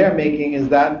that they're making is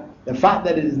that the fact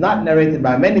that it is not narrated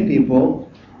by many people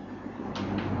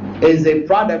is a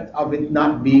product of it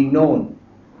not being known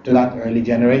to that early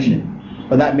generation.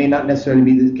 But that may not necessarily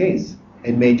be the case.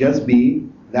 It may just be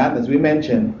that, as we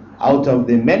mentioned, out of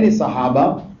the many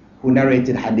Sahaba who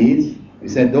narrated Hadith, we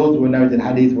said those who narrated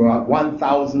Hadith were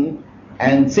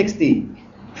 1,060.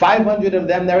 500 of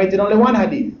them narrated only one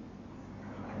Hadith.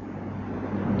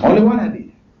 Only one Hadith.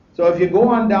 So if you go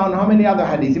on down, how many other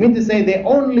Hadiths? You mean to say they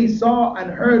only saw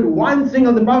and heard one thing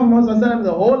of the Prophet Muhammad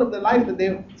the whole of the life that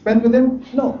they spent with him?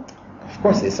 No. Of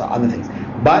course they saw other things.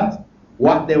 But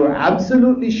what they were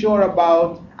absolutely sure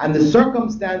about, and the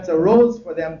circumstance arose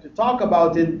for them to talk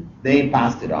about it, they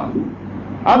passed it on.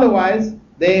 Otherwise,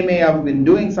 they may have been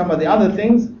doing some of the other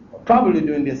things, probably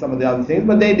doing some of the other things,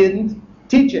 but they didn't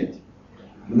teach it,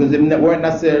 because they weren't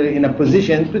necessarily in a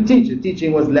position to teach it.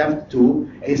 Teaching was left to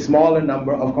a smaller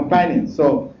number of companions.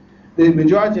 So the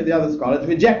majority of the other scholars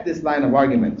reject this line of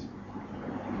argument.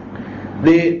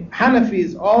 The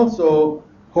Hanafis also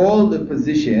hold the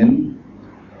position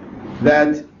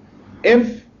that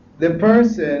if the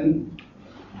person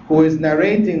who is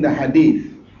narrating the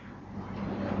hadith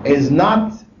is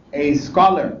not a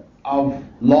scholar of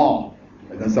law,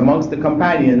 because amongst the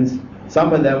companions,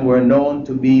 some of them were known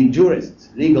to be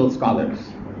jurists, legal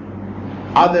scholars.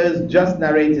 Others just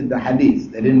narrated the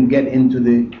hadith. They didn't get into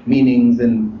the meanings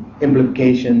and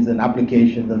implications and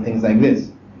applications and things like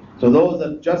this. So those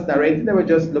that just narrated, they were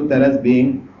just looked at as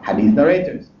being hadith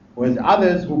narrators. Whereas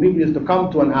others who people used to come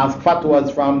to and ask fatwas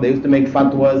from, they used to make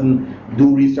fatwas and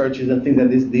do researches and things like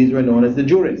this, these were known as the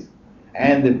jurists.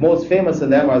 And the most famous of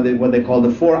them are what they call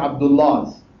the 4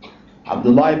 Abdullahs.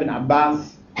 Abdullah ibn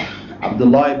Abbas,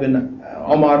 Abdullah ibn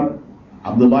Omar,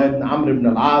 Abdullah ibn Amr ibn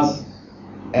al-As,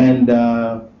 and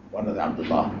one of the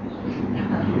Abdullah.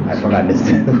 I forgot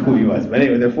who he was, but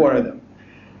anyway, there are 4 of them.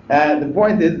 The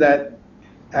point is that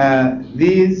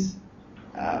these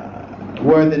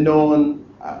were the known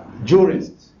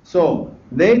jurists. So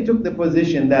they took the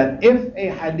position that if a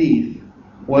hadith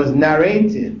was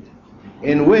narrated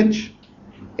in which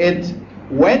it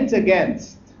went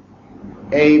against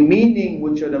a meaning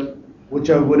which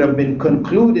would have been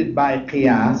concluded by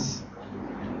qiyas,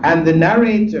 and the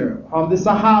narrator of the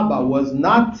Sahaba was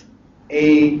not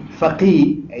a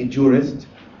faqih, a jurist,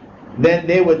 then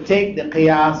they would take the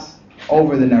qiyas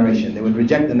over the narration. They would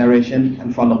reject the narration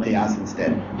and follow qiyas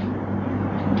instead.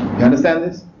 You understand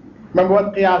this? Remember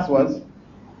what qiyas was?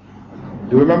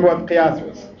 Do you remember what qiyas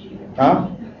was? Huh?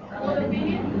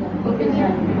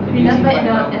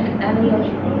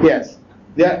 Yes.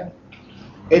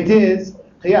 It is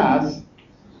qiyas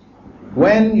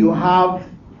when you have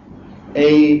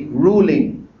a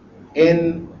ruling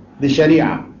in the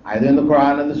Sharia, either in the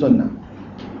Quran or the Sunnah,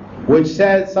 which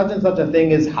says such and such a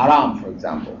thing is haram, for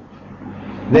example.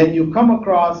 Then you come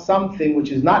across something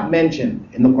which is not mentioned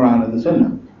in the Quran and the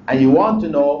Sunnah. And you want to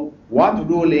know, what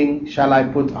ruling shall I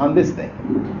put on this thing?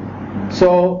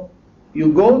 So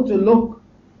you go to look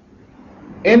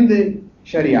in the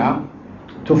Sharia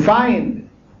to find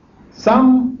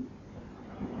some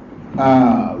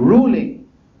ruling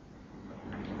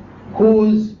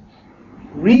whose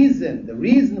reason, the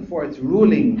reason for its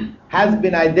ruling has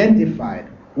been identified,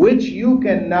 which you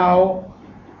can now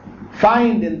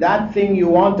find in that thing you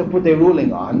want to put a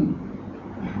ruling on,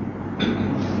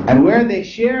 and where they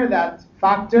share that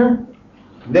factor,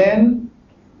 then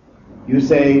you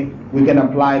say we can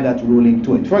apply that ruling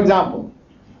to it. For example,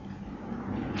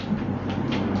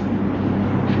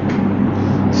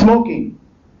 smoking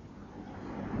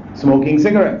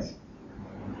cigarettes,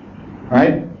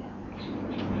 right?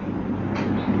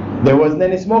 There wasn't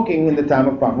any smoking in the time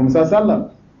of Prophet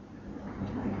Muhammad.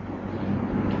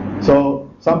 So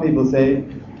some people say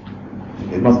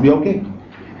it must be okay.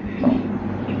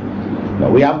 No,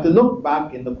 we have to look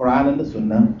back in the Quran and the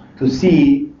Sunnah to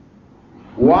see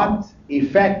what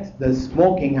effect does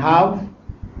smoking have.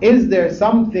 Is there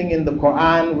something in the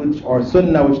Quran or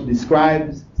Sunnah which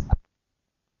describes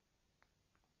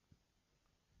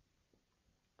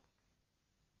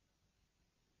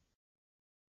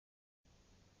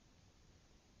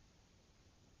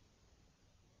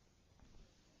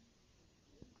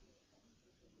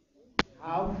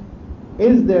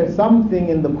Is there something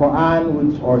in the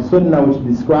Quran or Sunnah which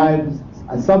describes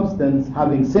a substance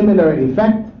having similar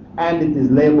effect and it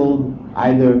is labeled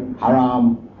either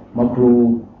haram,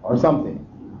 makruh, or something?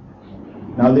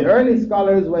 Now the early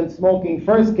scholars, when smoking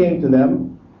first came to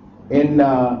them in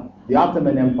the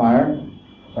Ottoman Empire,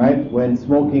 right, when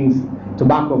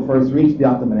tobacco first reached the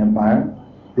Ottoman Empire,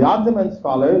 the Ottoman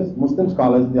scholars, Muslim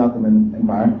scholars in the Ottoman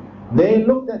Empire, they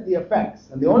looked at the effects,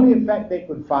 and the only effect they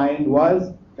could find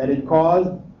was that it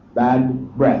caused bad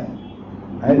breath.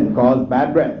 Right? It caused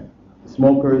bad breath,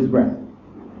 smoker's breath.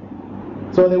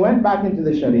 So they went back into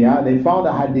the Sharia, they found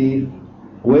a hadith in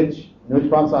which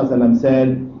Prophet ﷺ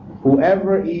said,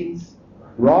 whoever eats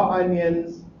raw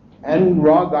onions and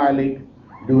raw garlic,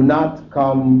 do not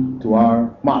come to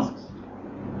our mosques.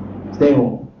 Stay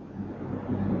home.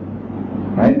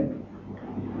 Right?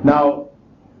 Now,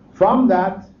 from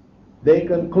that, they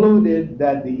concluded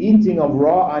that the eating of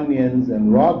raw onions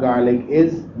and raw garlic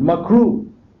is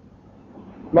makruh.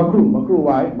 Makruh,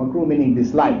 why? Makruh meaning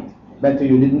disliked. Better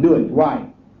you didn't do it. Why?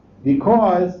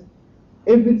 Because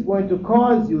if it's going to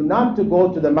cause you not to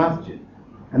go to the masjid,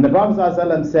 and the Prophet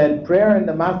ﷺ said prayer in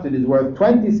the masjid is worth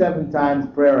 27 times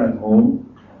prayer at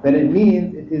home, then it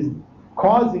means it is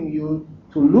causing you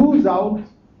to lose out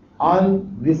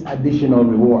on this additional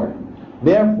reward.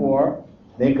 Therefore,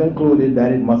 they concluded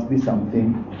that it must be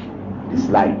something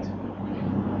disliked.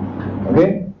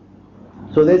 Okay?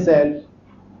 So they said,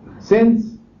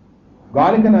 since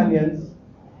garlic and onions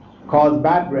cause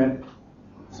bad breath,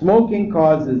 smoking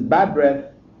causes bad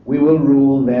breath, we will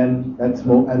rule then that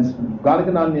garlic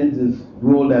and onions is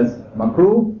ruled as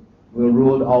makruh, we'll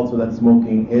rule also that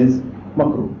smoking is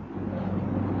makruh.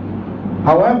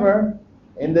 However,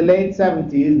 in the late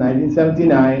 70s,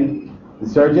 1979, the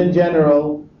Surgeon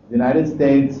General the United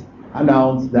States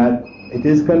announced that it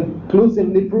is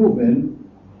conclusively proven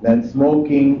that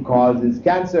smoking causes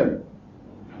cancer,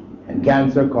 and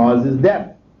cancer causes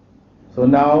death. So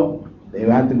now they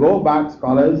had to go back,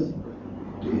 scholars,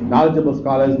 knowledgeable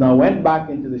scholars now went back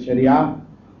into the Sharia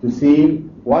to see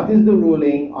what is the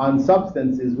ruling on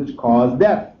substances which cause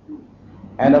death.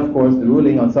 And of course the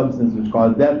ruling on substances which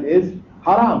cause death is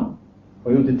haram.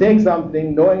 For you to take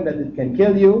something knowing that it can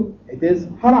kill you, it is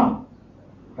haram.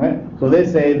 Right? So they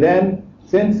say then,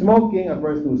 since smoking, a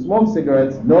person who smokes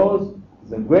cigarettes knows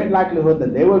there's a great likelihood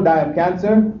that they will die of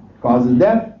cancer, causes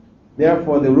death,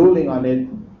 therefore the ruling on it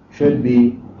should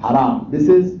be haram. This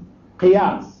is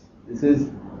qiyas. This is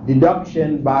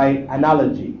deduction by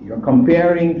analogy. You're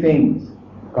comparing things,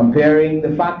 comparing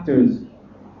the factors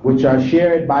which are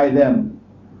shared by them.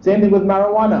 Same thing with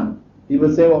marijuana.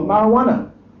 People say, well,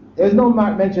 marijuana. There's no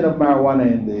mention of marijuana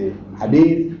in the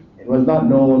Hadith. It was not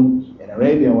known in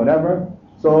Arabia or whatever,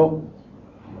 so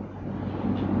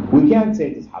we can't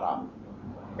say it is haram.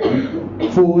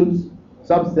 Foods,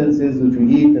 substances which we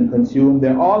eat and consume,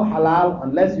 they're all halal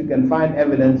unless you can find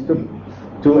evidence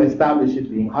to establish it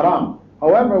being haram.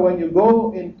 However, when you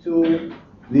go into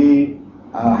the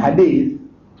hadith,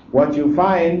 what you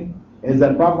find is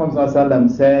that Prophet ﷺ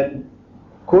said,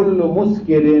 "Kullu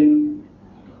muskirin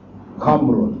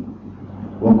khamrun,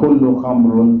 wa kullu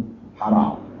khamrun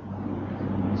haram."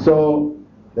 So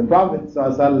the Prophet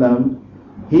ﷺ,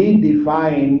 he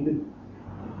defined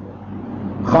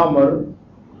khamr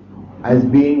as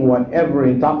being whatever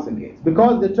intoxicates.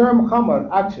 Because the term khamr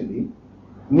actually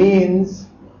means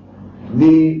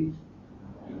the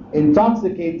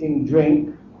intoxicating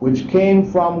drink which came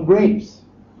from grapes.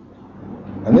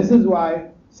 And this is why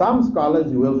some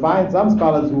scholars, you will find some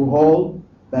scholars who hold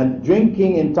that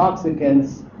drinking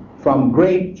intoxicants from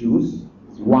grape juice,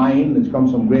 wine which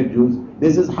comes from grape juice,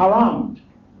 this is haram.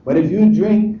 But if you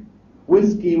drink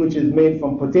whiskey which is made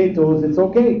from potatoes, it's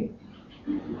okay.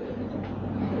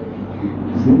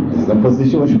 This is the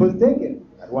position which was taken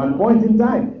at one point in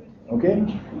time. Okay?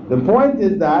 The point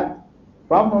is that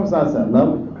Prophet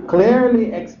ﷺ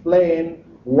clearly explained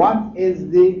what is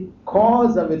the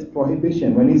cause of its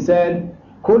prohibition when he said,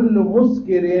 "Kullu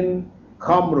muskirin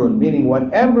khamrun," meaning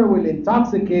whatever will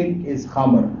intoxicate is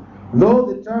khamr. Though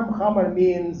the term khamr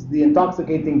means the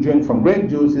intoxicating drink from grape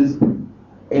juices,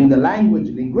 in the language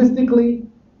linguistically,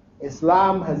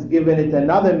 Islam has given it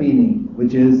another meaning,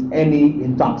 which is any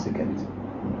intoxicant.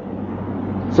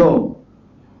 So,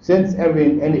 since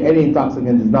any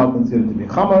intoxicant is now considered to be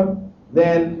khamr,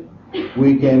 then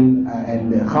we can,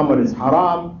 and khamr is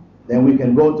haram, then we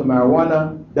can go to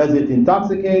marijuana. Does it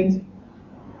intoxicate?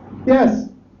 Yes.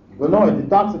 Well, no, it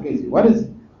intoxicates you. What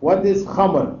is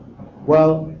khamr?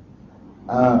 Well,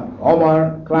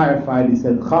 Omar clarified, he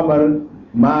said, khamr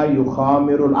ma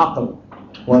yukhamiru al-aql.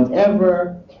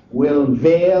 Whatever will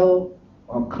veil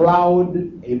or cloud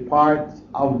a part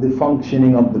of the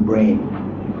functioning of the brain.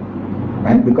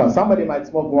 Right? Because somebody might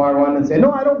smoke marijuana and say,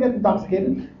 no, I don't get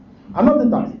intoxicated. I'm not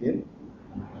intoxicated.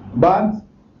 But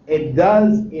it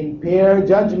does impair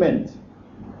judgment.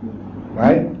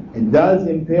 Right? It does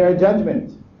impair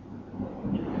judgment.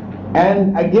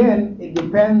 And again, it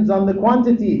depends on the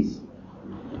quantities.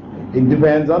 It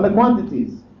depends on the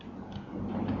quantities.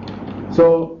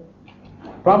 So,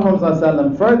 Prophet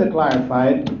ﷺ further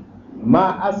clarified,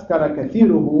 "Ma askara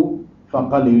kathiruhu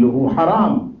faqaliluhu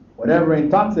haram." Whatever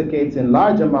intoxicates in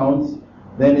large amounts,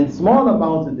 then in small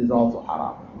amounts it is also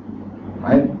haram.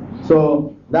 Right?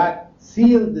 So that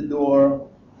seals the door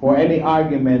for any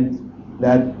argument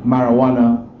that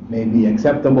marijuana may be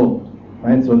acceptable.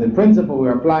 Right? So in the principle,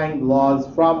 we're applying laws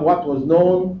from what was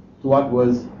known to what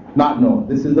was not known.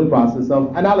 This is the process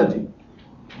of analogy.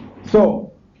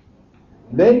 So,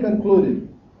 they concluded,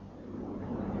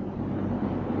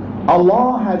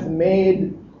 Allah has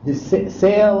made the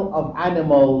sale of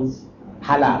animals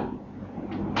halal.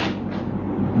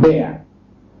 Bear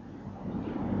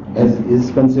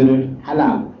is considered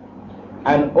halal.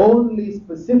 And only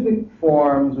specific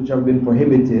forms which have been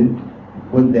prohibited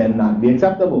would then not be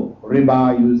acceptable.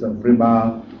 Riba, use of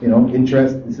riba,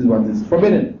 interest, this is what is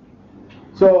forbidden.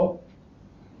 So,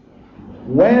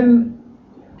 when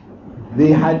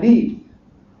the hadith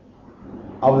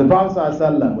of the Prophet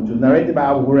ﷺ, which was narrated by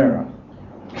Abu Huraira,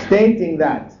 stating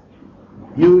that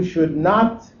you should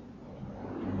not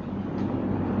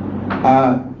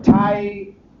tie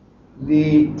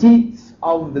the teats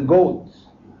of the goats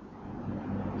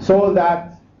so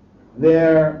that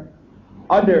their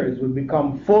udders would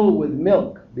become full with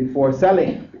milk before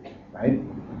selling, right?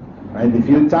 If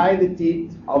you tie the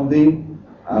teeth of the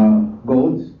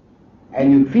goats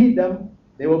and you feed them,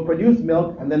 they will produce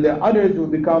milk, and then their udders will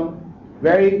become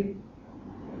very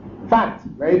fat,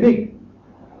 very big.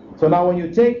 So now when you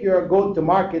take your goat to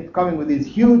market coming with these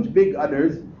huge big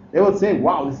udders, they will say,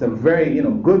 wow, this is a very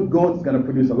good goat, it's going to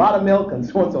produce a lot of milk, and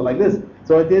so on, so like this.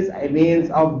 So it is a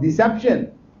means of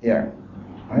deception here.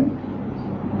 Right?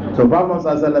 So Prophet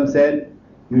ﷺ said,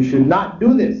 you should not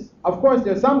do this. Of course,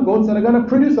 there are some goats that are going to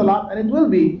produce a lot, and it will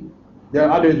be,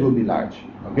 their udders will be large.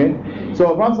 Okay?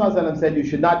 So Prophet ﷺ said, you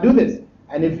should not do this.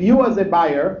 And if you as a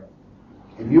buyer,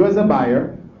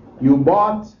 you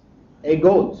bought a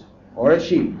goat or a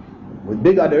sheep with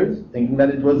big udders, thinking that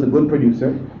it was a good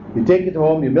producer, you take it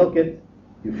home, you milk it,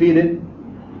 you feed it,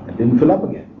 it didn't fill up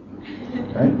again.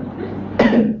 Right?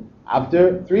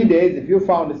 After 3 days, if you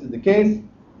found this is the case,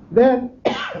 then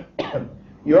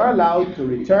you are allowed to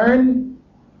return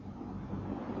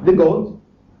the goat,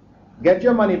 get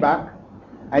your money back,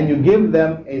 and you give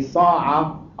them a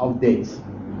sa'a of dates.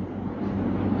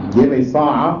 Give a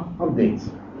sa'a of dates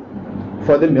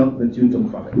for the milk that you took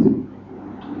from it.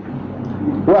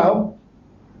 Well,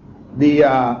 the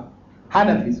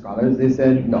Hanafi scholars, they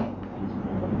said no.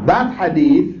 That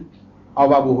hadith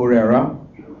of Abu Huraira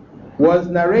was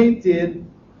narrated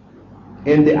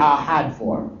in the ahad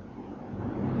form.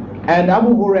 And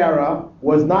Abu Huraira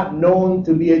was not known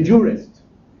to be a jurist.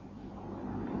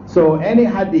 So any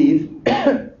hadith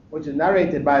which is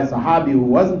narrated by a Sahabi who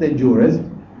wasn't a jurist,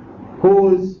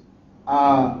 whose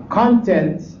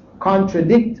contents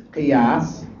contradict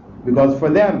qiyas, because for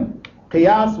them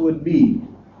qiyas would be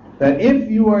that if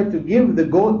you were to give the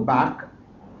goat back,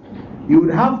 you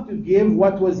would have to give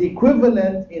what was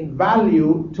equivalent in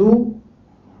value to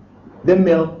the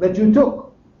milk that you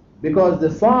took. Because the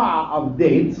sa'a of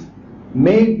dates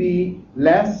may be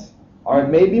less or it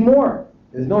may be more.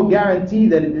 There's no guarantee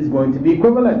that it is going to be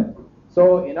equivalent.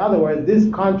 So in other words, this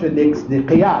contradicts the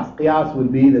qiyas. Qiyas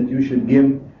would be that you should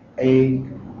give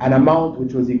an amount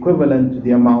which was equivalent to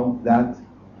the amount that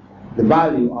the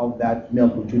value of that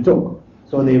milk which you took.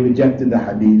 So they rejected the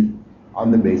hadith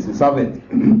on the basis of it.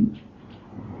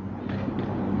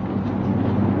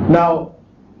 Now,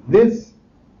 this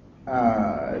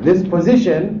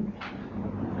position,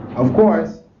 of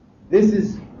course, this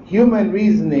is human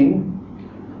reasoning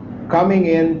coming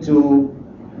into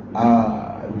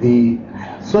the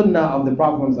sunnah of the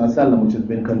Prophet ﷺ, which has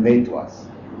been conveyed to us.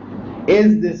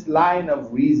 Is this line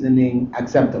of reasoning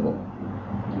acceptable?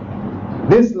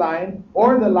 This line,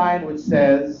 or the line which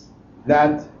says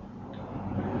that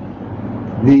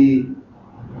the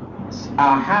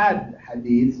ahad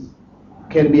hadiths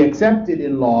can be accepted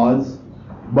in laws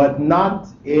but not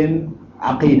in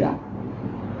aqidah.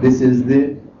 This is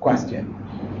the question.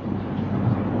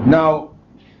 Now,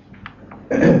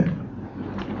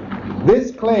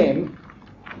 this claim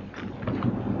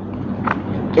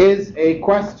is a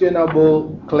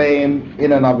questionable claim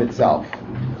in and of itself.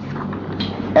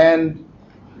 And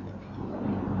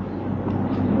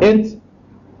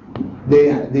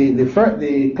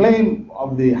the claim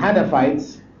of the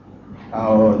Hanafites,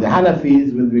 or the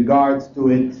Hanafis, with regards to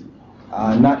it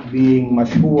not being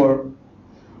mashhur,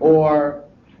 or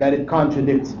that it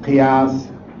contradicts qiyas.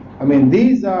 I mean,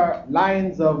 these are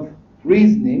lines of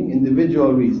reasoning,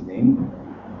 individual reasoning,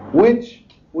 which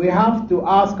we have to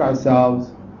ask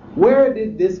ourselves, where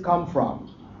did this come from?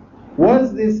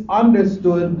 Was this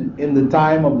understood in the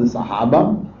time of the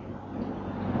Sahaba?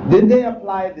 Did they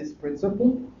apply this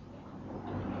principle?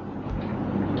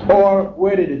 Or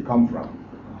where did it come from?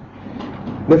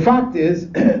 The fact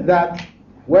is that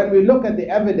when we look at the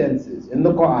evidences in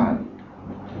the Qur'an,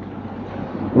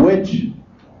 which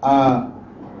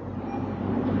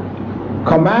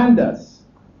command us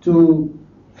to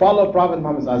follow Prophet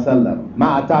Muhammad ﷺ,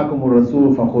 مَا أَتَاكُمُ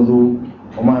الرَّسُولُ فَخُذُوهُ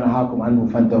وَمَا نَهَاكُمْ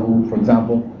عَنْهُ فَانْتَهُوا, for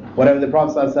example, whatever the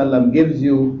Prophet ﷺ gives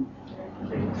you,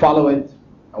 follow it,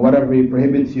 and whatever he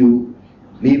prohibits you,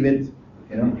 leave it.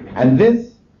 You know, and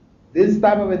this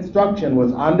type of instruction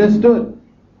was understood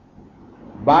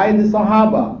by the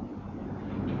Sahaba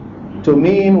to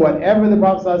mean whatever the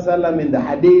Prophet ﷺ in the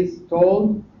Hadith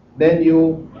told, then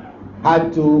you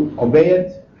had to obey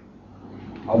it,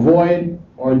 avoid,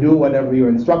 or do whatever you're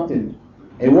instructed.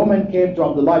 A woman came to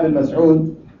Abdullah bin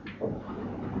Mas'ud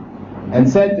and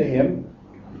said to him,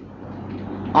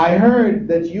 I heard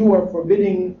that you were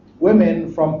forbidding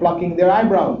women from plucking their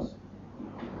eyebrows.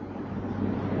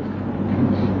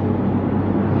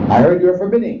 I heard you were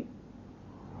forbidding.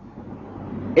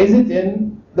 Is it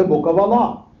in the book of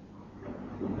Allah?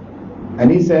 And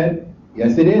he said,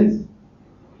 yes, it is.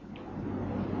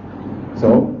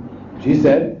 So she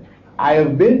said, I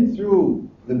have been through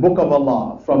the book of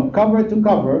Allah from cover to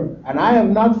cover, and I have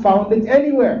not found it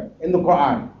anywhere in the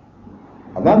Qur'an.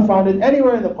 I've not found it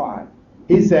anywhere in the Qur'an.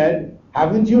 He said,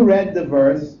 haven't you read the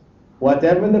verse,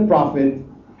 whatever the Prophet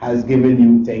has given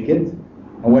you, take it,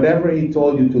 and whatever he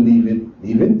told you to leave it,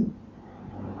 leave it?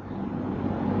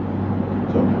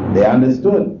 So they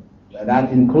understood that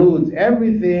that includes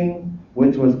everything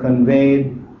which was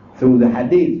conveyed through the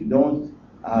Hadith. You don't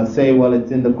say, well,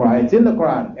 it's in the Quran. It's in the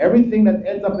Quran. Everything that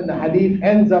ends up in the Hadith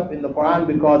ends up in the Quran,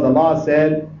 because Allah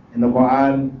said in the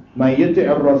Quran, مَن يُطِعِ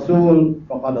الرَّسُولِ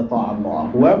فَقَدْ أَطَاعَ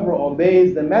اللَّهَ. Whoever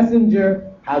obeys the messenger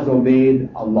has obeyed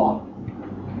Allah.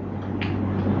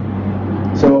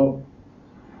 So,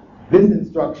 this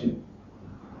instruction,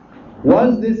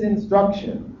 was this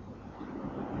instruction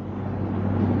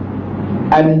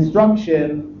an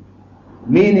instruction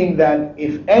meaning that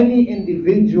if any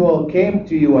individual came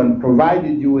to you and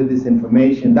provided you with this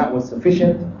information, that was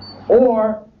sufficient?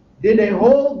 Or did a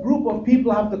whole group of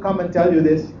people have to come and tell you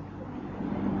this?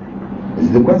 This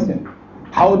is the question.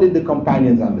 How did the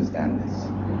companions understand this?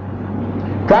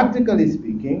 Practically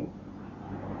speaking,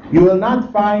 you will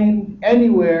not find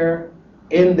anywhere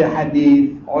in the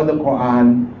Hadith or the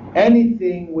Quran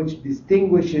anything which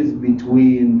distinguishes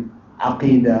between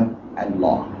Aqidah and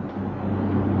law.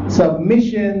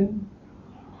 Submission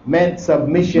meant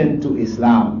submission to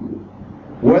Islam.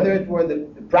 Whether it were the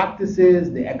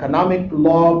practices, the economic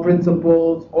law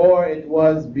principles, or it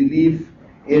was belief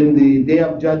in the Day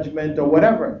of Judgment or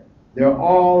whatever, they're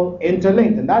all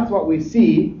interlinked. And that's what we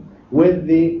see with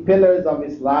the pillars of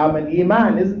Islam and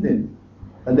Iman, isn't it?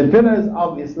 And the pillars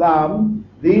of Islam,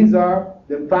 these are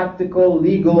the practical,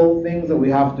 legal things that we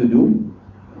have to do.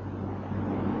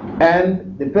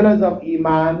 And the pillars of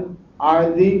Iman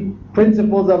are the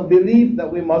principles of belief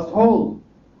that we must hold.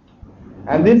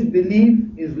 And this belief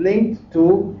is linked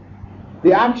to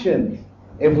the actions.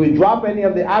 If we drop any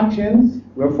of the actions,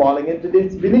 we're falling into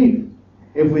disbelief.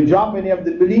 If we drop any of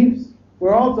the beliefs,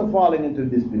 we're also falling into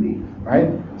disbelief, right?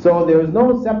 So there is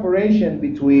no separation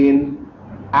between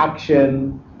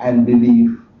action and belief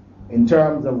in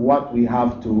terms of what we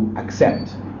have to accept.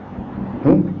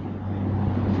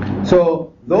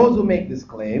 So those who make this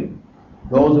claim,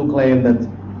 those who claim that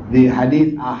the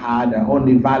Hadith Ahad are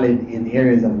only valid in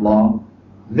areas of law,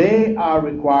 they are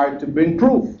required to bring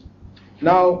proof.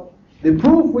 Now, the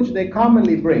proof which they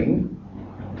commonly bring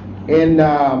in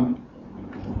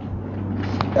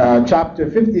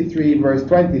chapter 53, verse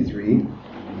 23,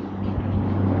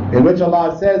 in which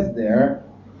Allah says there,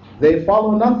 they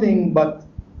follow nothing but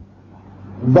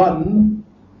dhann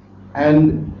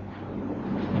and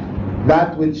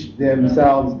that which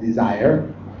themselves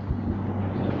desire.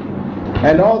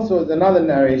 And also there's another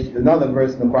narration, another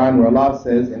verse in the Quran where Allah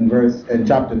says in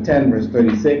chapter 10, verse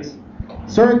 36,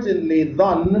 certainly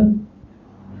dhann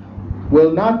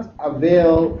will not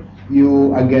avail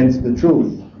you against the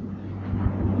truth.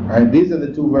 Right? These are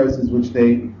the two verses which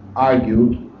they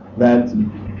argue that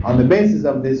on the basis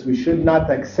of this we should not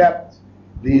accept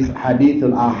these hadith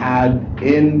al-ahad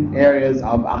in areas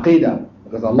of aqidah,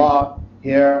 because Allah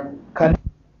here can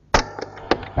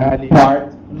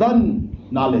impart dhann,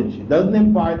 knowledge. It doesn't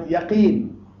impart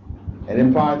yaqeen. It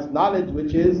imparts knowledge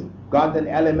which is got an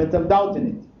element of doubt in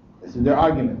it. This is their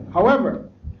argument. However,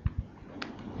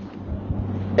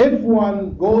 if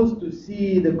one goes to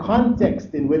see the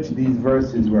context in which these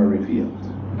verses were revealed,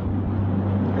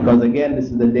 because again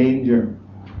this is the danger,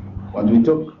 what we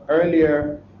took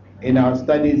earlier in our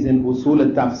studies in usul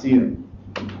al-tafsir,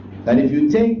 that if you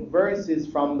take verses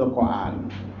from the Quran,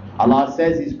 Allah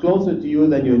says He's closer to you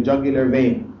than your jugular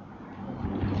vein,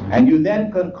 and you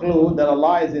then conclude that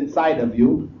Allah is inside of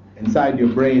you, inside your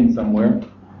brain somewhere,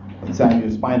 inside your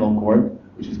spinal cord,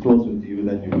 which is closer to you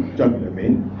than your jugular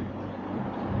vein,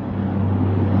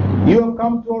 you have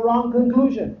come to a wrong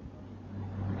conclusion.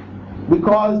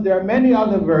 Because there are many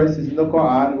other verses in the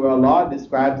Quran where Allah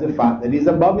describes the fact that He's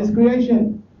above His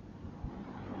creation.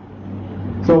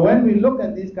 So when we look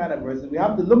at these kind of verses, we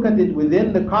have to look at it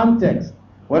within the context.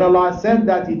 When Allah said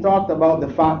that, He talked about the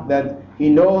fact that He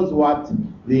knows what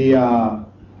the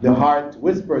heart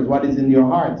whispers, what is in your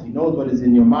heart. He knows what is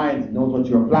in your mind. He knows what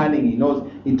you're planning.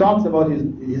 He talks about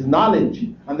His knowledge.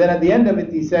 And then at the end of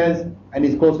it He says, and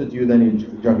He's closer to you than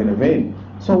your jugular vein.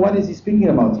 So what is He speaking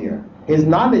about here? His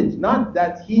knowledge, not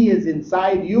that He is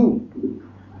inside you.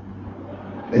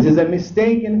 This is a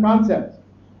mistaken concept.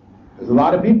 There's a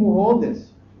lot of people who hold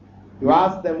this. You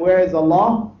ask them, where is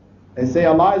Allah? They say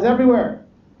Allah is everywhere.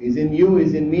 He's in you,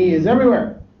 He's in me, He's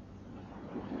everywhere.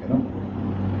 You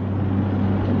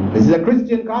know? This is a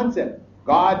Christian concept.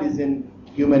 God is in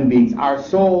human beings. Our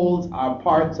souls are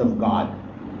parts of God.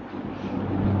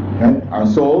 Okay? Our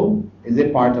soul is a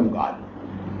part of God.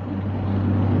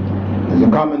 There's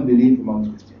a common belief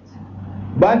amongst Christians.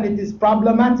 But it is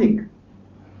problematic,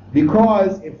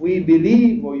 because if we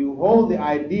believe or you hold the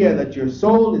idea that your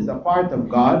soul is a part of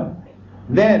God,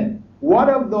 then what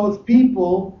of those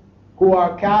people who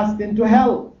are cast into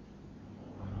hell?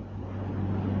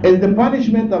 Is the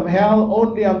punishment of hell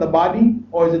only on the body,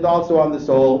 or is it also on the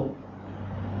soul?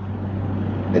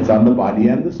 It's on the body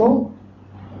and the soul.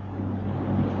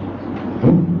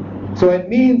 So it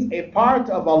means a part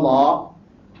of Allah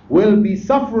will be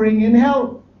suffering in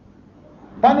hell,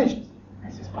 punished.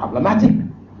 This is problematic.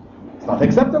 It's not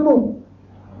acceptable.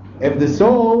 If the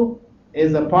soul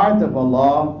is a part of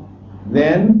Allah,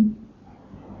 then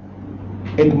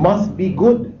it must be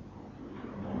good,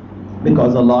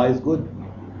 because Allah is good.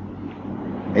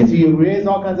 And so you raise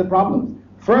all kinds of problems.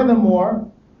 Furthermore,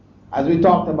 as we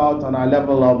talked about on our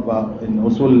level of in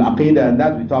usul al-aqidah, and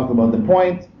that we talked about the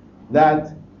point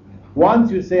that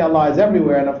once you say Allah is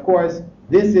everywhere, and of course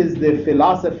this is the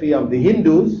philosophy of the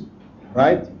Hindus,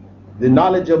 right? The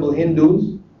knowledgeable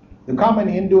Hindus. The common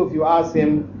Hindu, if you ask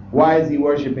him, why is he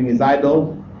worshipping his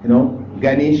idol?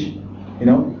 Ganesh,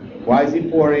 why is he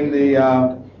pouring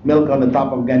the milk on the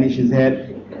top of Ganesh's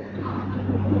head?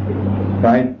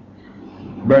 Right?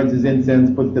 Burns his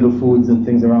incense, puts little foods and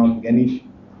things around Ganesh.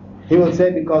 He will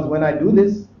say, because when I do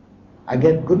this, I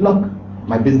get good luck.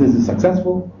 My business is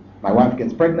successful. My wife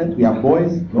gets pregnant. We have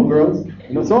boys, no girls.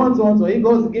 So on and so on. So he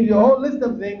goes to give you a whole list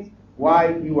of things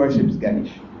why he worships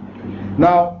Ganesh.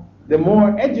 Now, the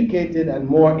more educated and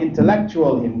more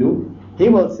intellectual Hindu, he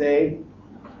will say,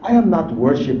 I am not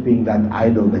worshipping that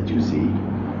idol that you see.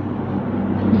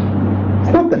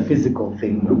 It's not the physical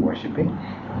thing we're worshipping.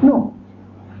 No.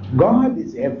 God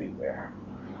is everywhere.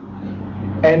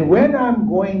 And when I'm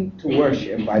going to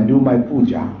worship, I do my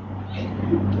puja,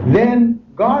 then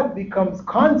God becomes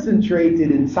concentrated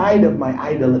inside of my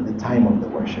idol at the time of the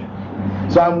worship.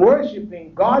 So I'm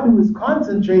worshiping God who is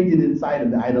concentrated inside of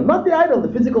the idol. Not the idol,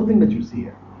 the physical thing that you see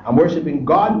here. I'm worshiping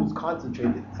God who's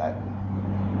concentrated inside of it.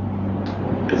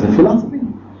 It's a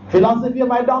philosophy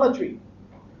of idolatry.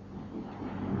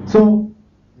 So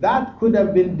that could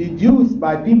have been deduced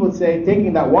by people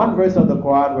taking that one verse of the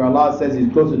Quran where Allah says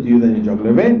He's closer to you than your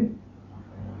jugular vein.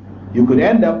 You could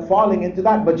end up falling into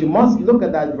that, but you must look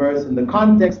at that verse in the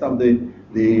context of the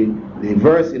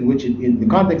verse in the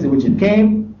context in which it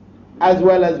came, as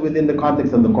well as within the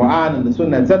context of the Quran and the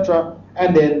Sunnah, etc.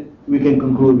 And then we can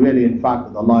conclude really, in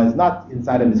fact, that Allah is not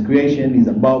inside of His creation, He's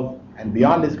above and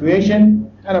beyond His creation.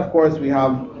 And of course, we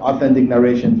have authentic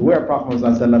narrations where Prophet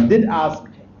ﷺ did ask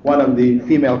one of the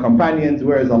female companions,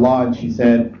 "Where is Allah?" And she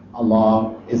said,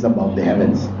 "Allah is above the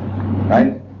heavens."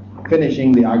 Right?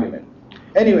 Finishing the argument.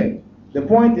 Anyway, the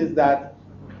point is that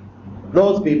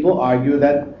those people argue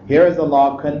that here is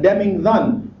Allah condemning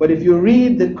dhann. But if you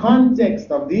read the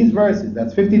context of these verses,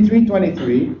 that's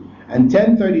 53:23 and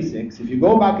 10:36, if you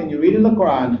go back and you read in the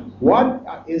Quran, what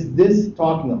is this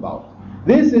talking about?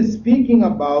 This is speaking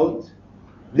about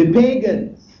the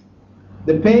pagans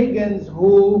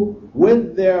who,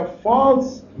 with their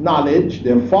false knowledge,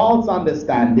 their false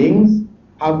understandings,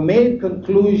 have made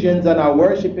conclusions and are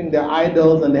worshipping their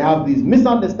idols, and they have these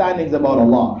misunderstandings about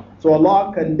Allah. So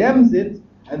Allah condemns it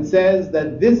and says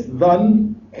that this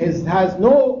dhann has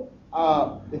no,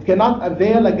 it cannot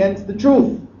avail against the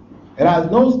truth. It has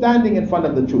no standing in front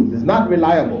of the truth. It's not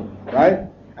reliable, right?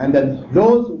 And that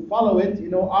those who follow it,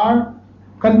 are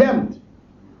condemned.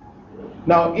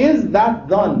 Now, is that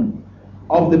dhann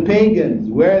of the pagans,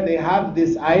 where they have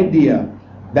this idea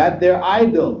that their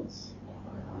idols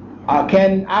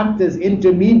can act as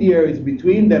intermediaries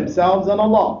between themselves and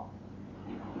Allah,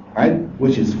 right?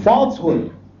 Which is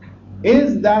falsehood.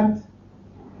 Is that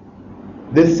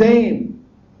the same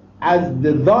as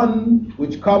the dhann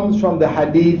which comes from the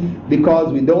Hadith,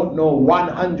 because we don't know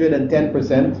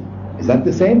 110%? Is that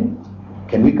the same?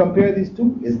 Can we compare these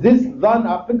two? Is this dhann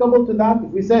applicable to that?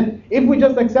 If we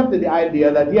just accepted the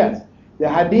idea that yes, the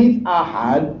Hadith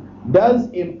Ahad does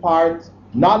impart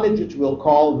knowledge which we'll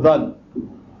call dhann.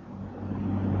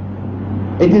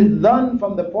 It is dhann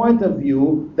from the point of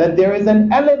view that there is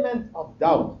an element of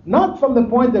doubt, not from the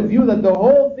point of view that the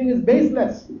whole thing is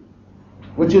baseless,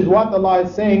 which is what Allah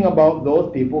is saying about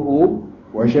those people who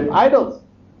worship idols.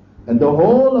 And the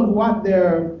whole of what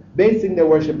they're basing their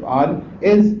worship on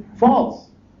is false.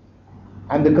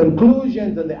 And the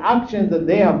conclusions and the actions that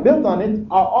they have built on it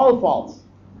are all false.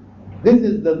 This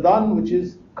is the dhann which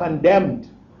is condemned.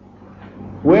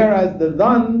 Whereas the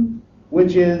dhann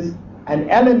which is an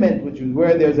element, which is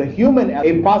where there's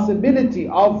a possibility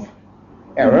of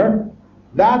error,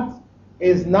 that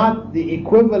is not the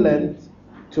equivalent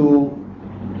to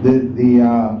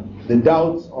the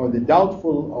doubts or the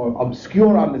doubtful or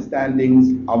obscure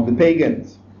understandings of the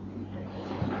pagans.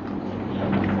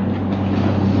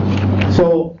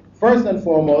 So, first and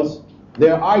foremost,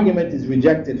 their argument is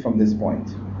rejected from this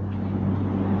point.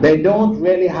 They don't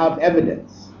really have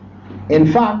evidence.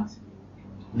 In fact,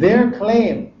 their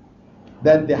claim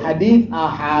that the Hadith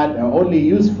Ahad are only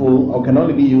useful or can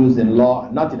only be used in law,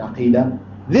 not in Aqidah,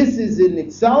 this is in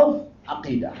itself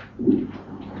Aqidah.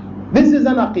 This is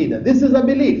an Aqidah. This is a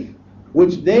belief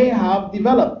which they have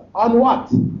developed. On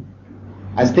what?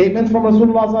 A statement from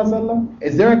Rasulullah ﷺ?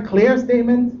 Is there a clear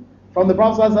statement from the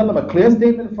Prophet ﷺ, a clear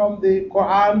statement from the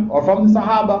Quran or from the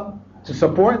Sahaba to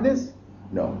support this?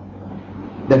 No.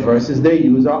 The verses they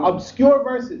use are obscure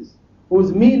verses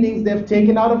whose meanings they've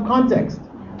taken out of context.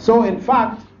 So in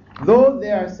fact, though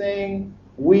they are saying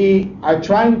we are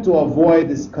trying to avoid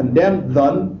this condemned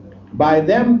dhann, by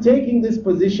them taking this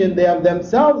position, they have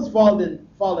themselves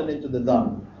fallen into the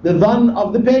dhann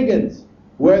of the pagans,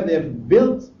 where they've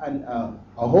built a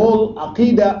whole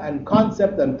aqidah and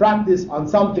concept and practice on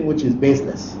something which is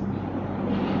baseless.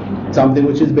 Something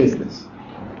which is baseless.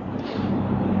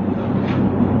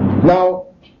 Now,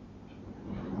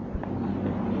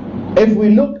 if we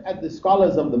look at the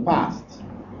scholars of the past,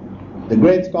 the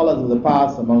great scholars of the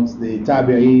past amongst the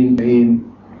Tabi'een,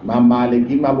 Imam Malik,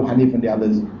 Imam Abu Hanif and the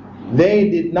others, they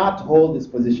did not hold this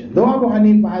position. Though Abu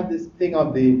Hanif had this thing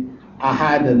of the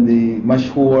Ahad and the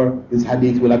Mashhur, this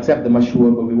Hadith, we'll accept the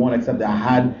Mashhur, but we won't accept the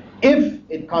Ahad if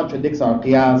it contradicts our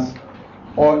Qiyas,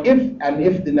 or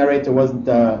if the narrator wasn't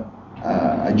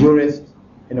a jurist,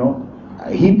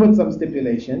 he put some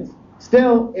stipulations.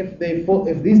 Still, if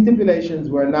these stipulations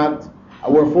were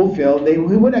fulfilled, he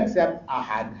would accept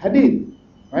ahad hadith,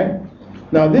 right?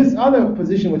 Now, this other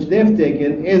position which they've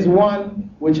taken is one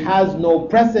which has no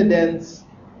precedence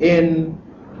in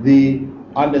the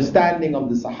understanding of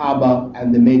the Sahaba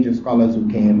and the major scholars who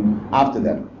came after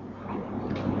them.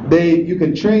 You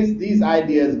can trace these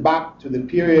ideas back to the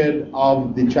period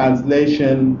of the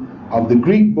translation of the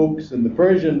Greek books and the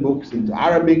Persian books into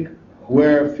Arabic,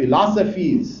 where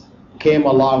philosophies came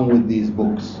along with these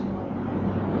books.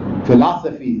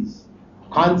 Philosophies,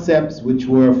 concepts which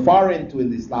were foreign to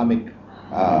the Islamic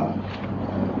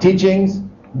teachings,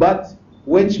 but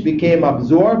which became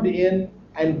absorbed in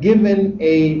and given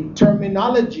a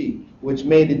terminology which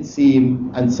made it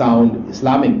seem and sound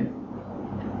Islamic.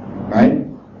 Right?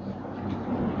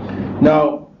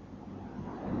 Now,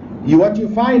 what you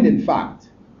find, in fact,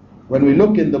 when we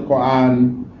look in the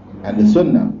Quran and the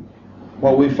Sunnah,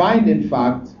 what we find, in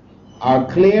fact, are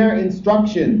clear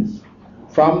instructions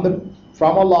from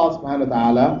Allah subhanahu wa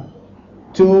ta'ala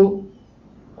to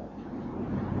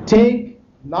take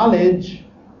knowledge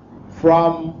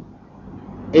from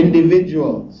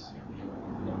individuals.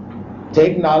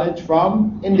 Take knowledge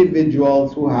from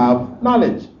individuals who have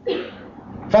knowledge.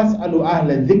 فَاسْأَلُوا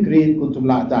أَهْلَ الذِّكْرِ كُنْتُمْ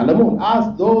لَا تَعْلَمُونَ.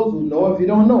 Ask those who know if you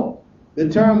don't know. The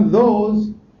term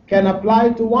those can apply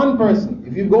to one person.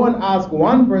 If you go and ask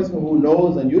one person who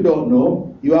knows and you don't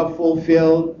know, you have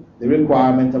fulfilled the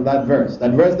requirement of that verse.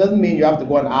 That verse doesn't mean you have to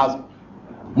go and ask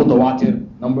mutawatir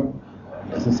number.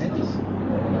 It doesn't say this.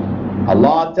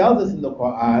 Allah tells us in the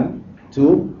Quran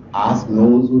to ask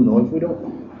those who know if we don't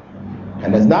know,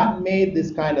 and has not made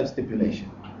this kind of stipulation.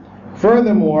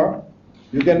 Furthermore,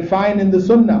 you can find in the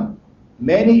Sunnah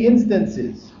many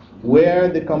instances where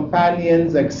the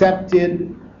companions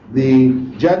accepted the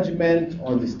judgment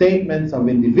or the statements of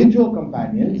individual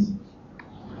companions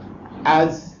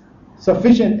as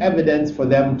sufficient evidence for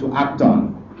them to act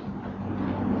on.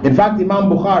 In fact, Imam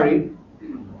Bukhari,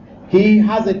 he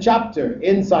has a chapter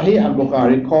in Sahih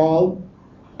al-Bukhari called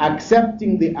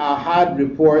Accepting the Ahad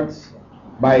Reports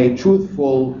by a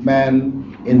Truthful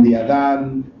Man in the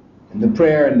Adhan, in the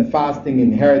prayer and the fasting,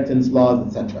 inheritance laws,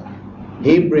 etc.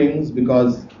 He brings,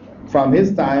 because from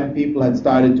his time people had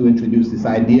started to introduce this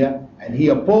idea, and he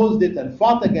opposed it and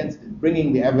fought against it,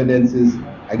 bringing the evidences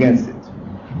against it.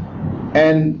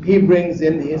 And he brings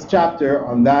in his chapter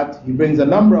on that, he brings a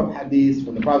number of hadiths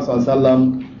from the Prophet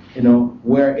ﷺ,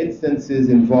 where instances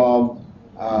involved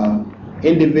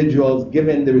individuals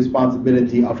given the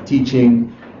responsibility of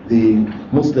teaching the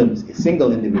Muslims,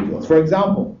 single individuals. For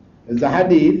example, there's a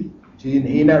hadith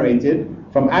he narrated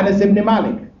from Anas ibn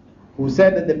Malik, who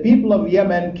said that the people of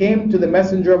Yemen came to the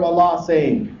Messenger of Allah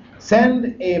saying,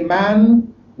 "Send a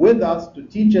man with us to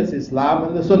teach us Islam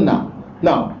and the Sunnah."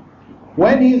 Now,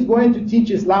 when he is going to teach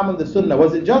Islam and the Sunnah,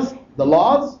 was it just the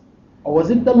laws, or was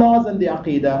it the laws and the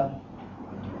Aqidah?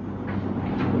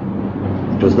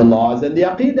 It was the laws and the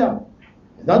Aqidah.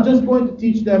 It's not just going to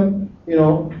teach them,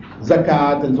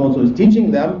 zakat and so on. So it's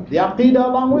teaching them the Aqidah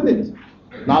along with it.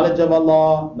 Knowledge of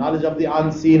Allah, knowledge of the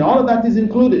unseen, all of that is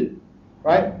included,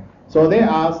 right? So they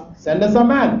asked, send us a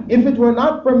man. If it were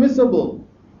not permissible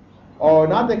or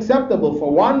not acceptable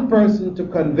for one person to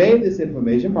convey this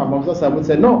information, Prophet Muhammad would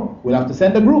say, no, we'll have to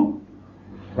send a group,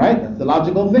 right? That's the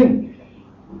logical thing.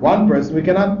 One person, we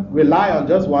cannot rely on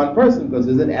just one person because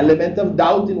there's an element of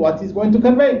doubt in what he's going to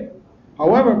convey.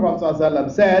 However,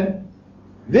 Prophet said,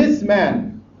 this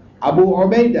man, Abu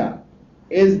Ubaidah,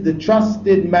 is the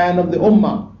trusted man of the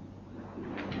Ummah.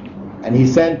 And he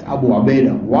sent Abu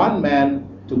Ubaidah, one man,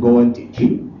 to go and teach.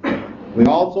 We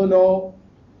also know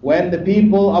when the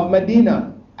people of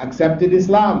Medina accepted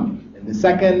Islam in the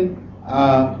second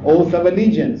oath of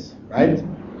allegiance, right?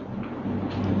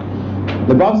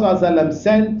 The Prophet ﷺ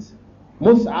sent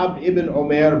Mus'ab ibn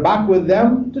Umair back with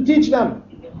them to teach them.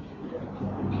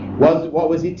 What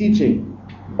was he teaching?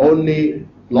 Only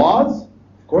laws?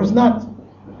 Of course not.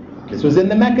 This was in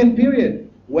the Meccan period,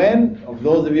 when, of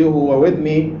those of you who were with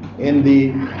me in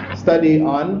the study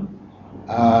on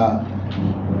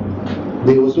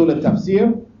the Usul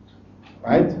al-Tafsir,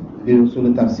 right? The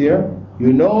Usul al-Tafsir,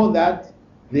 you know that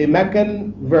the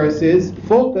Meccan verses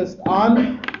focused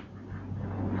on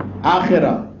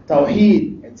Akhirah,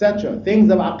 Tawheed, etc.,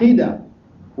 things of Aqidah,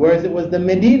 whereas it was the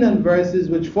Medinan verses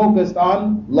which focused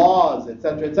on laws,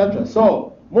 etc., etc.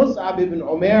 So, Mus'ab ibn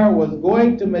Umair was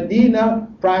going to Medina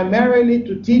primarily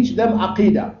to teach them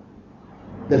Aqidah.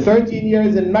 The 13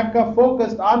 years in Mecca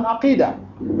focused on Aqidah.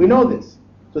 We know this.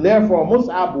 So therefore,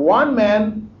 Mus'ab, one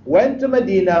man, went to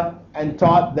Medina and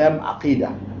taught them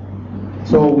Aqidah.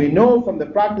 So we know from the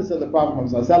practice of the Prophet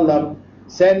ﷺ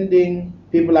sending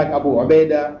people like Abu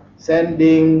Ubaidah,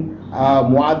 sending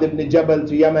Mu'adh ibn Jabal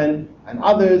to Yemen, and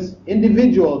others,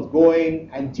 individuals going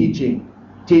and teaching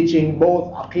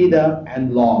both Aqidah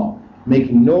and law,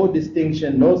 making no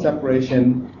distinction, no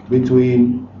separation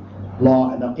between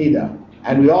law and Aqidah.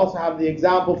 And we also have the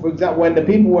example, for example, when the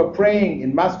people were praying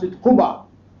in Masjid Quba,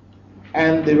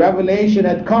 and the revelation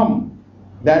had come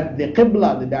that the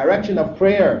Qibla, the direction of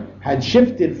prayer, had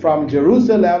shifted from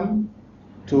Jerusalem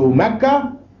to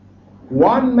Mecca,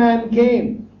 one man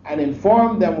came and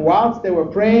informed them whilst they were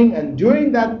praying, and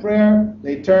during that prayer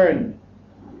they turned.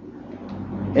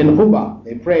 In Quba,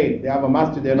 they prayed. They have a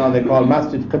masjid there now, they call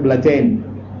Masjid Qiblatain,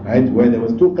 right, where there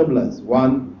was two Qiblas,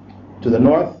 one to the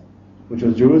north, which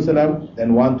was Jerusalem,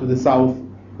 then one to the south,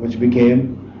 which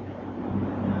became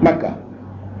Mecca.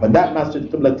 But that Masjid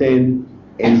Qiblatain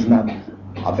is not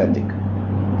authentic.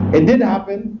 It did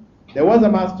happen. There was a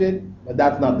masjid, but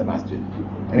that's not the masjid.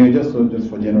 Anyway, just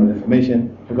for general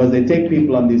information, because they take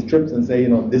people on these trips and say,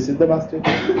 this is the masjid,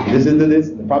 this is this.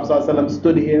 The Prophet ﷺ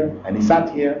stood here, and he sat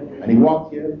here, and he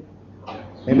walked here.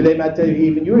 Maybe they might tell you he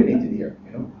even urinated here.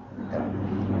 Yeah.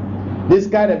 This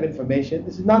kind of information,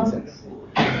 this is nonsense.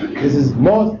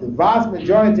 The vast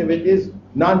majority of it is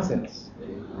nonsense.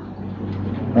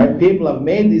 Right? People have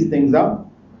made these things up.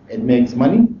 It makes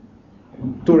money.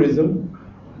 Tourism.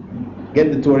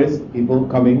 Get the tourists, people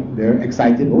coming, they're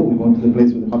excited. Oh, we're going to the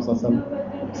place with the Prophet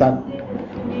sat.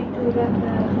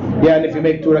 Yeah, and if you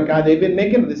make 2 rakahs, they've been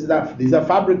making, these are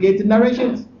fabricated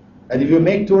narrations. And if you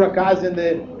make 2 rakahs in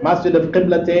the Masjid of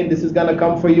Qiblatain, this is going to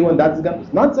come for you and that's going to...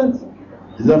 It's nonsense.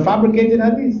 These are fabricated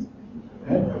hadiths.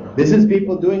 Right? This is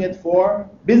people doing it for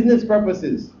business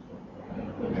purposes.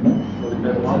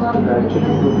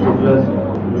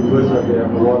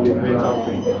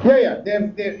 Yeah,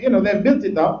 they've built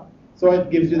it up, so it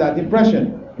gives you that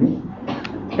impression.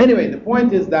 Anyway, the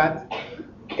point is that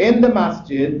in the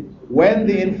masjid, when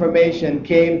the information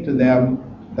came to them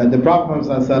that the Prophet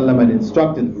ﷺ had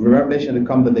instructed, the revelation had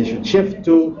come that they should shift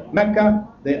to Mecca,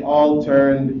 they all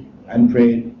turned and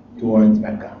prayed towards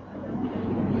Mecca.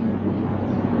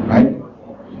 Right?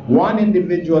 One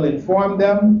individual informed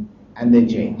them, and they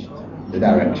changed the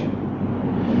direction.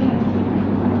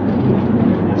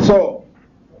 So,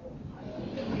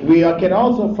 we can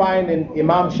also find in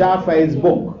Imam Shafi'i's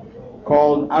book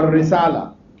called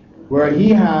Ar-Risala, where he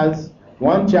has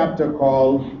one chapter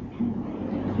called,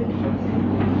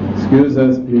 excuse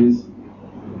us please,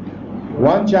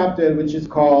 one chapter which is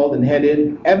called and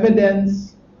headed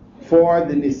Evidence for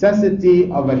the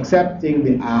Necessity of Accepting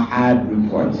the Ahad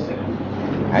Reports.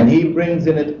 And he brings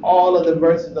in it all of the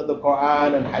verses of the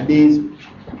Qur'an and Hadith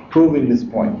proving this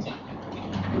point.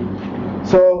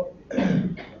 So,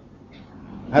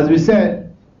 as we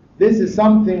said, this is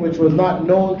something which was not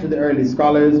known to the early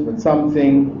scholars, but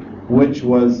something which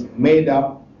was made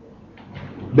up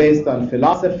based on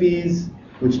philosophies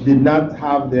which did not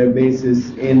have their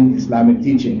basis in Islamic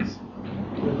teachings.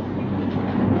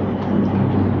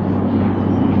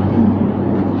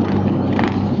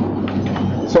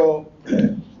 So,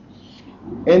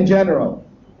 in general,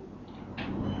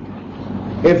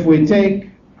 if we take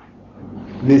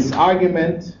this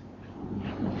argument,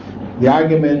 the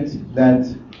argument that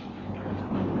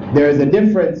there is a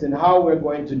difference in how we're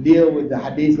going to deal with the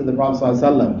hadith of the Prophet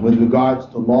ﷺ with regards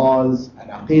to laws and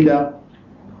aqidah,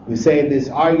 we say this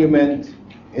argument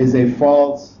is a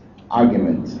false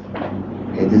argument.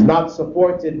 It is not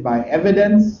supported by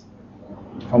evidence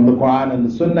from the Quran and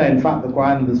the Sunnah. In fact, the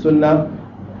Quran and the Sunnah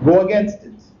go against it.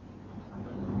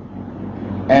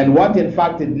 And what in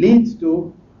fact it leads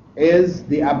to is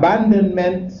the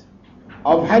abandonment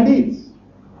of hadith.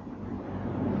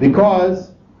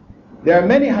 Because there are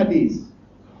many hadiths.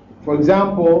 For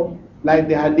example, like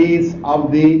the hadith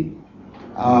of the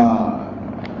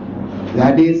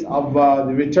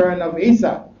return of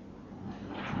Isa,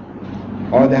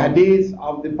 or the hadith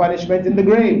of the punishment in the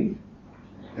grave.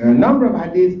 There are a number of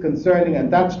hadiths concerning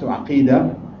attached to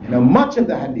aqidah. Much of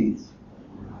the hadiths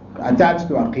attached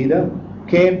to aqidah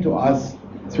came to us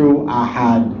through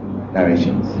ahad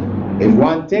narrations. If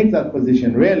one takes that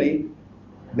position really,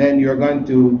 then you're going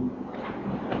to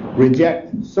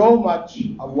reject so much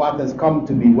of what has come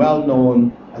to be well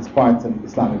known as parts of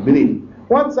Islamic belief.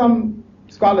 What some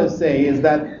scholars say is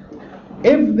that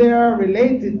if they are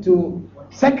related to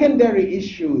secondary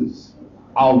issues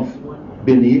of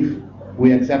belief,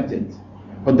 we accept it.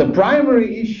 But the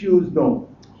primary issues, no.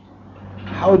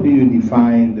 How do you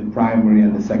define the primary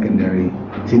and the secondary?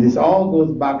 See, this all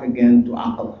goes back again to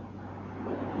aql,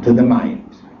 to the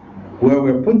mind, where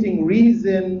we're putting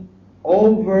reason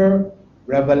over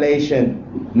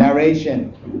revelation,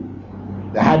 narration.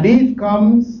 The hadith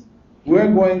comes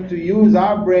we're going to use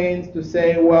our brains to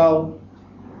say, well,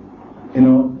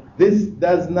 this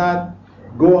does not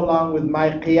go along with my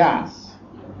qiyas.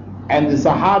 And the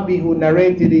Sahabi who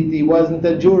narrated it, he wasn't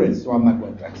a jurist, so I'm not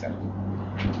going to accept it.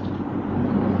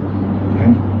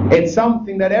 Okay? It's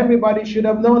something that everybody should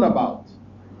have known about.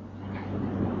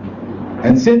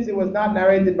 And since it was not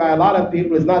narrated by a lot of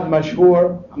people, it's not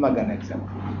mashhur, I'm not going to accept it.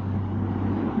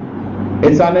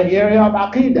 It's on the area of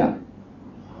aqidah.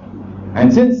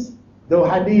 And since the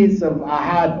hadiths of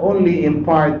ahad only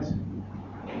impart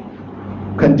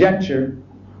conjecture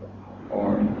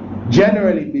or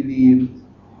generally believed,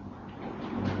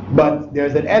 but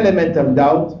there's an element of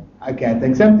doubt, I can't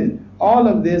accept it. All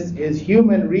of this is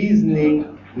human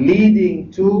reasoning leading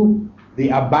to the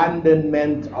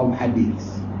abandonment of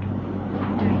hadiths.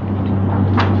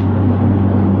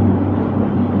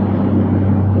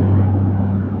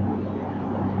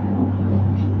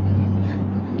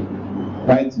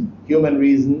 Right? Human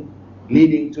reason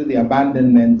leading to the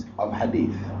abandonment of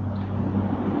hadith.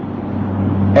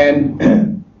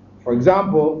 And for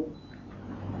example,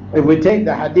 if we take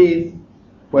the hadith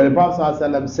where the Prophet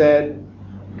ﷺ said,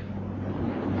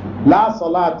 La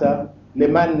salata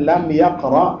liman lam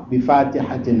yaqra bi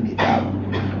fatihatil kitab.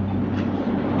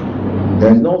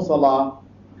 There is no salah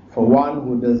for one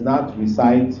who does not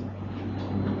recite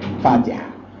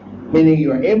Fatiha. Meaning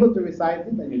you are able to recite it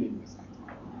and you didn't recite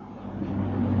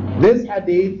it. This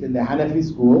hadith in the Hanafi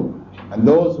school, and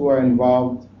those who are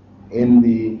involved in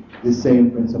the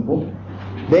same principle,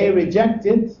 they reject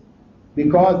it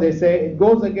because they say it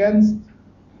goes against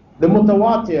the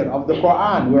mutawatir of the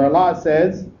Qur'an, where Allah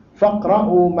says,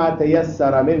 فَقْرَأُوا مَا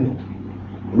تَيَسَّرَ مِنْهُ.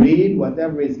 Read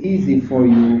whatever is easy for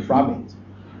you from it.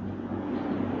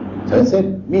 So it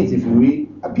said, means if you read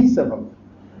a piece of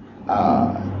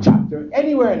a chapter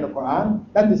anywhere in the Qur'an,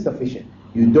 that is sufficient.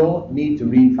 You don't need to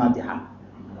read Fatiha.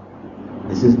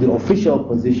 This is the official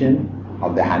position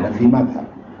of the Hanafi madhab.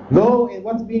 Though in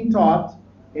what's being taught,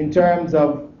 in terms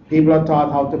of people are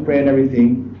taught how to pray and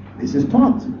everything, this is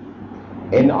taught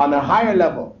on a higher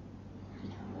level.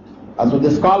 That's what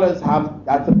the scholars have,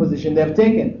 that's the position they've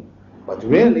taken. But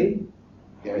really,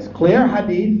 there is clear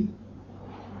hadith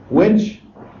which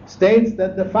states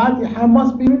that the Fatiha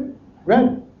must be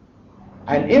read.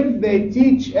 And if they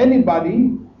teach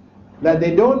anybody that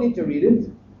they don't need to read it,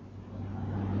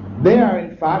 they are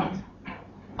in fact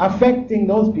affecting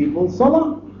those people's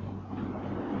salah.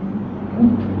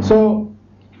 So,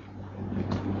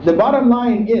 the bottom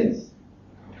line is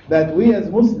that we as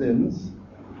Muslims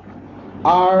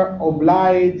are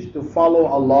obliged to follow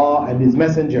Allah and His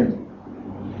Messenger.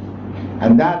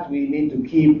 And that we need to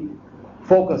keep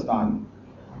focused on.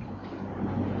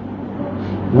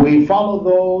 We follow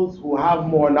those who have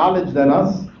more knowledge than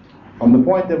us from the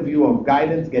point of view of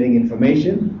guidance, getting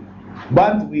information,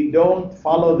 but we don't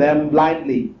follow them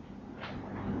blindly.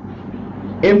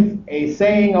 If a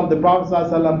saying of the Prophet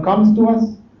ﷺ comes to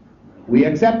us, we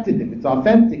accept it. If it's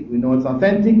authentic, we know it's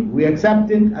authentic, we accept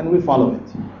it and we follow it.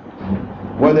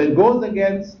 Whether it goes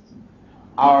against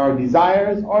our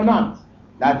desires or not,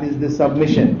 that is the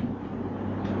submission.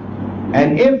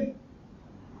 And if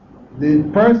the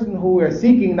person who we're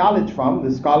seeking knowledge from,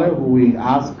 the scholar who we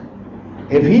ask,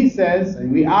 if he says,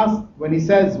 and we ask, when he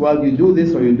says, well, you do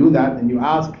this or you do that, and you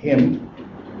ask him,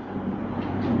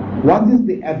 what is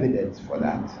the evidence for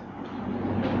that?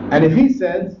 And if he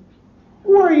says,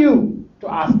 who are you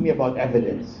to ask me about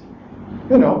evidence?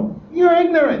 You're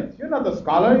ignorant. You're not a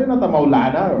scholar, you're not a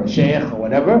Maulana or a Sheikh or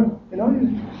whatever. You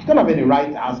don't have any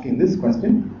right asking this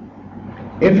question.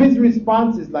 If his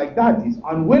response is like that, he's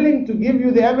unwilling to give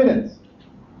you the evidence,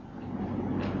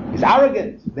 he's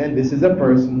arrogant, then this is a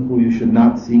person who you should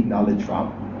not seek knowledge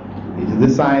from. It is the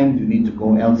sign you need to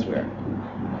go elsewhere.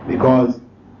 Because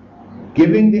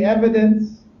giving the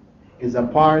evidence is a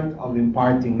part of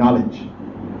imparting knowledge.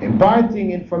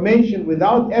 Imparting information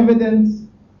without evidence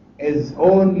is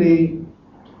only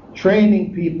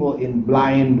training people in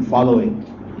blind following.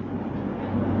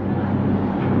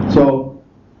 So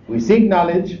we seek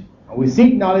knowledge, and we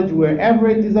seek knowledge wherever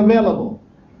it is available.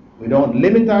 We don't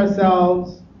limit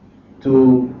ourselves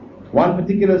to one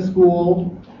particular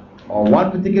school or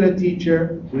one particular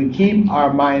teacher. We keep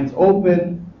our minds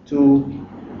open to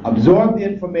absorb the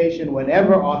information.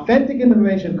 Whenever authentic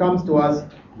information comes to us,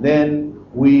 then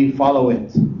we follow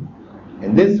it.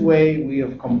 In this way, we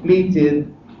have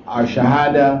completed our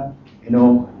shahada,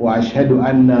 wa ashhadu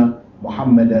anna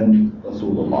Muhammadan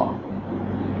Rasulullah.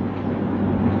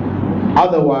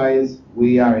 Otherwise,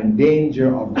 we are in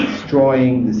danger of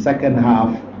destroying the second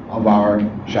half of our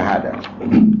shahada.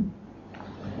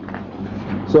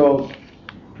 So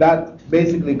that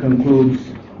basically concludes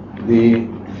the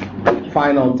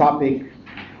final topic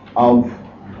of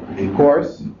the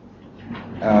course.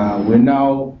 We're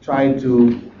now trying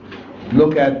to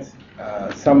look at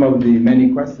some of the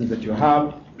many questions that you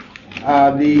have.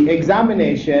 The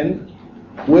examination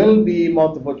will be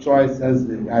multiple choice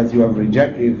as you have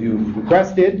rejected, if you've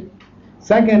requested.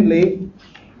 Secondly,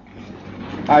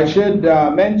 I should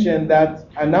mention that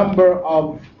a number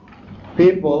of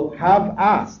people have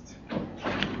asked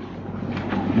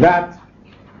that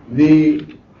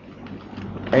the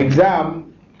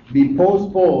exam be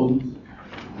postponed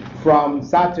from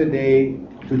Saturday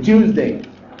to Tuesday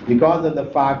because of the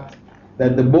fact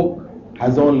that the book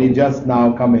has only just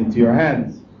now come into your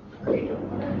hands.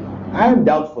 I am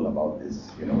doubtful about this,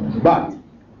 but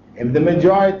if the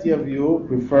majority of you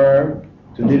prefer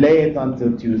to delay it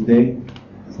until Tuesday,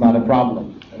 it's not a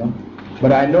problem,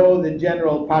 But I know the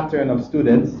general pattern of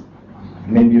students.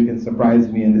 Maybe you can surprise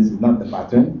me and this is not the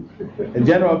pattern. The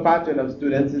general pattern of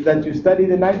students is that you study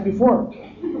the night before.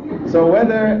 So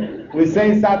whether we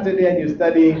say Saturday and you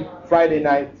study Friday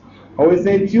night, or we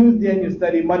say Tuesday and you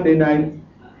study Monday night,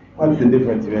 what's the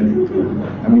difference really?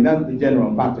 I mean, that's the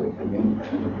general pattern.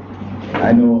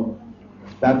 I know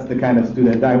that's the kind of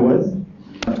student I was,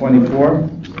 24.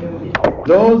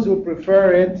 Those who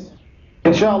prefer it,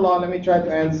 inshallah, let me try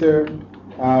to answer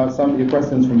some of your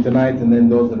questions from tonight and then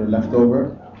those that are left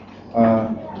over.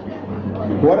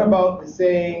 What about the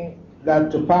saying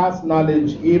that to pass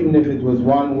knowledge, even if it was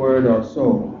one word or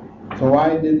so? So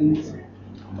why didn't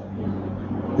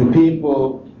the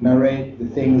people narrate the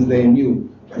things they knew?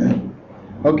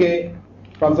 Okay,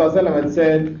 Prophet ﷺ had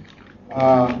said,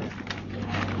 بَلِّغُوا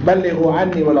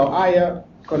عَنِّي وَلَوْ آيَةً,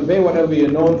 convey whatever you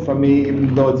know from me,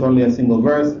 even though it's only a single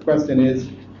verse. The question is,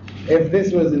 if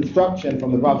this was instruction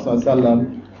from the Prophet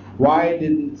ﷺ, why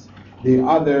didn't the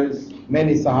others,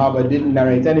 many Sahaba, didn't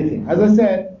narrate anything? As I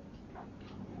said,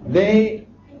 they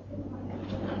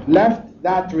left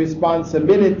that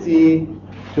responsibility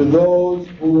to those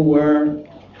who were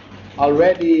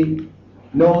already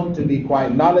known to be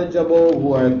quite knowledgeable,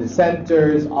 who are the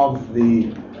centers of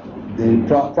the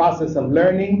process of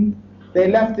learning. They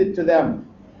left it to them,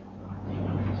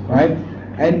 right?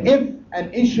 And if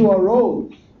an issue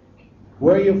arose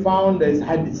where you found a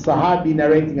Sahabi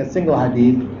narrating a single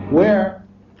hadith, where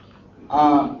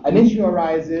an issue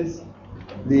arises,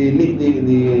 the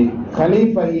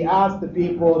Khalifa, he asked the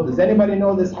people, does anybody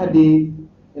know this hadith?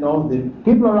 The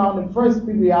people around him, first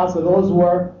people he asked are those who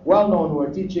were well-known, who were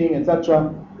teaching,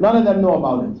 etc. None of them know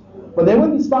about it. But they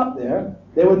wouldn't stop there.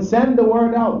 They would send the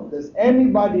word out. Does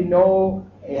anybody know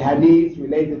a hadith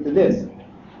related to this?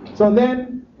 So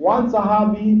then, one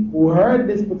Sahabi who heard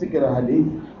this particular hadith,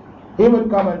 he would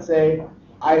come and say,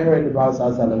 I heard the Prophet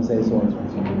ﷺ say so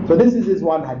and so. So this is his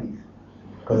one hadith.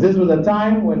 Because this was a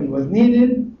time when he was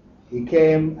needed, he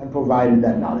came and provided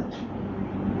that knowledge.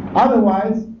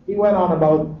 Otherwise, he went on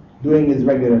about doing his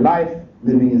regular life,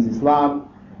 living his Islam,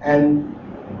 and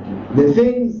the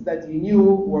things that he knew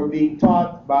were being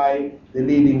taught by the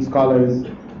leading scholars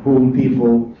whom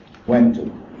people went to.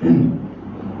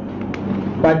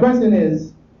 My question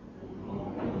is,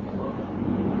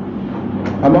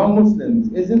 among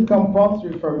Muslims, is it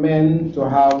compulsory for men to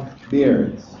have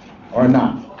beards or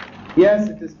not? Yes,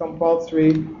 it is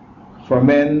compulsory for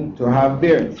men to have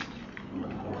beards.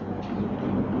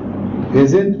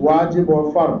 Is it wajib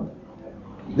or fard?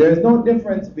 There is no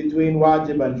difference between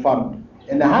wajib and fard.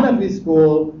 In the Hanafi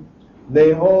school,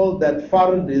 they hold that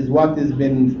fard is what has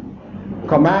been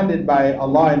commanded by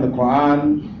Allah in the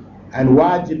Qur'an, and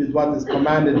wajib is what is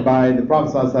commanded by the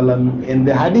Prophet ﷺ in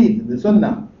the Hadith, the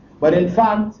Sunnah. But in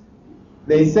fact,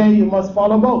 they say you must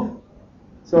follow both.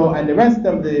 So, and the rest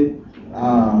of the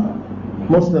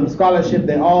Muslim scholarship,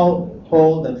 they all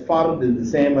hold that fard is the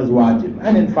same as wajib.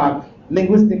 And in fact,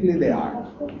 linguistically they are.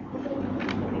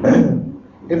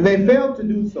 If they fail to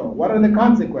do so, what are the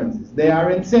consequences? They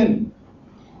are in sin.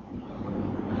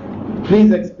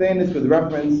 Please explain this with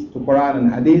reference to Quran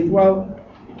and Hadith. Well,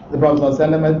 the Prophet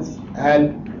ﷺ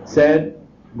had said,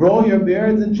 grow your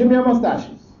beards and trim your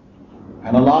mustaches.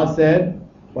 And Allah said,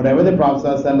 whatever the Prophet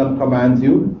ﷺ commands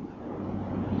you,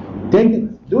 take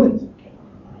it, do it.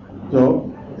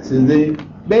 So, this is the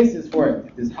basis for it.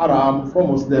 It is haram for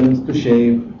Muslims to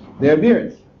shave their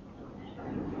beards.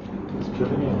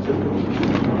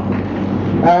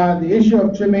 The issue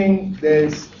of trimming, the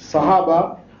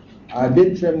Sahaba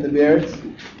did trim the beards.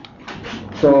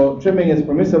 So trimming is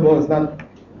permissible, it's not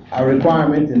a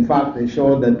requirement. In fact, they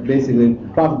showed that basically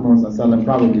Prophet Muhammad ﷺ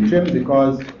probably trimmed,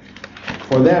 because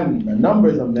for them, the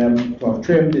numbers of them to have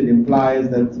trimmed, it implies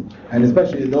that, and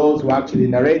especially those who actually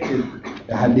narrated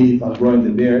the hadith of growing the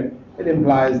beard, it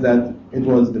implies that it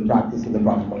was the practice of the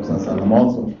Prophet Muhammad ﷺ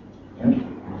also.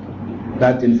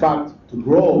 that in fact to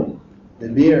grow the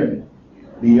beard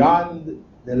beyond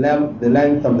the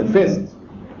length of the fist,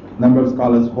 a number of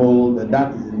scholars hold that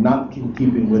that is not in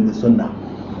keeping with the sunnah.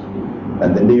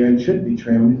 That the beard should be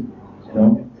trimmed,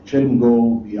 it shouldn't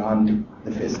go beyond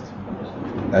the fist.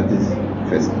 That is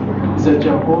fist. Is that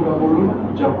Jamhur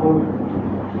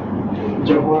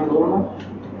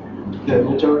the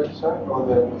majority side or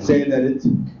the Say that it's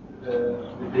the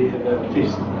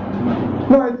fist?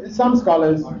 no. Some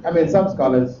scholars. I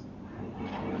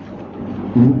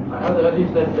heard the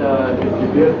hadith that if the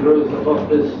beard grows above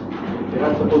this, you're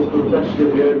not supposed to touch the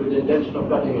beard with the intention of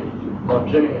cutting it or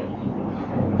trimming it.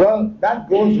 Well, that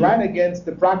goes right against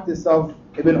the practice of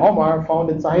Ibn Omar found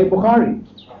in Sahih Bukhari,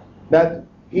 that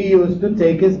he used to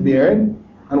take his beard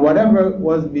and whatever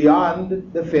was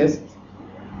beyond the fist,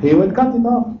 he would cut it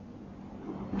off.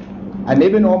 And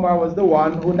Ibn Omar was the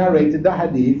one who narrated the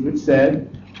hadith which said,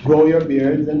 grow your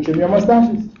beards and trim your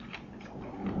mustaches.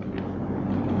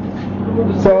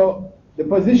 So the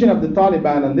position of the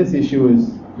Taliban on this issue is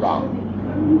wrong.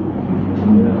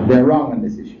 They're wrong on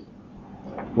this issue,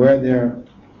 where they're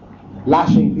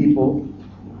lashing people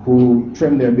who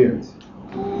trim their beards.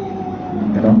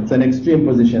 It's an extreme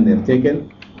position they've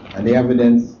taken, and the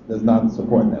evidence does not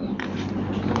support them.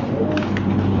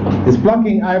 Is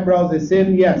plucking eyebrows a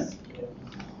sin? Yes.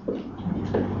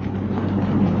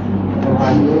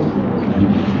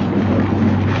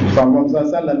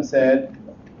 Prophet said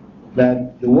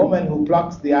that the woman who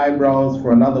plucks the eyebrows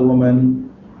for another woman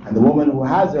and the woman who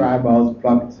has her eyebrows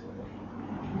plucked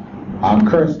are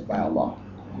cursed by Allah.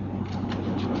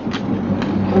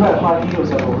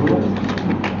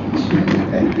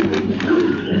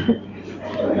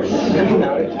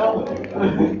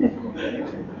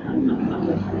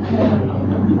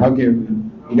 Okay,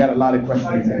 you got a lot of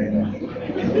questions here.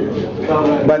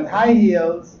 But high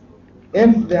heels,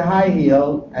 if the high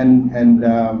heel and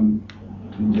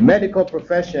the medical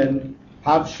profession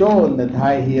have shown that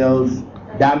high heels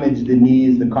damage the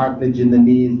knees, the cartilage in the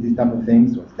knees, these type of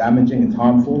things, so it's damaging, it's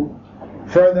harmful.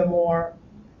 Furthermore,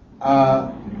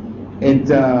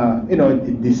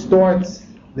 it distorts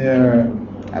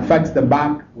affects the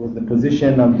back with the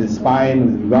position of the spine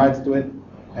with regards to it,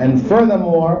 and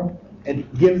furthermore,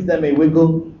 it gives them a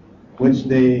wiggle, which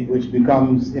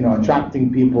becomes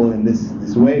attracting people in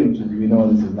this way, which we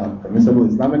know this is not permissible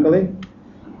Islamically.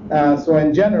 So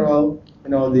in general,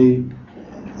 the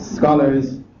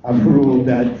scholars have ruled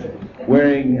that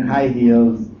wearing high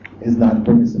heels is not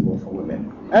permissible for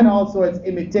women, and also it's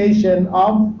imitation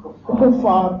of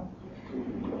kuffar.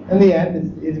 In the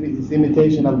end, it's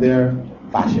imitation of their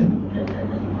fashion.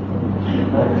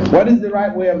 What is the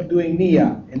right way of doing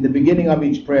niyyah in the beginning of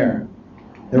each prayer?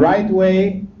 The right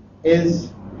way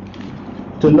is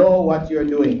to know what you're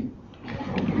doing.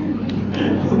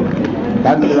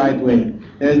 That's the right way.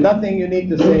 There's nothing you need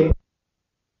to say.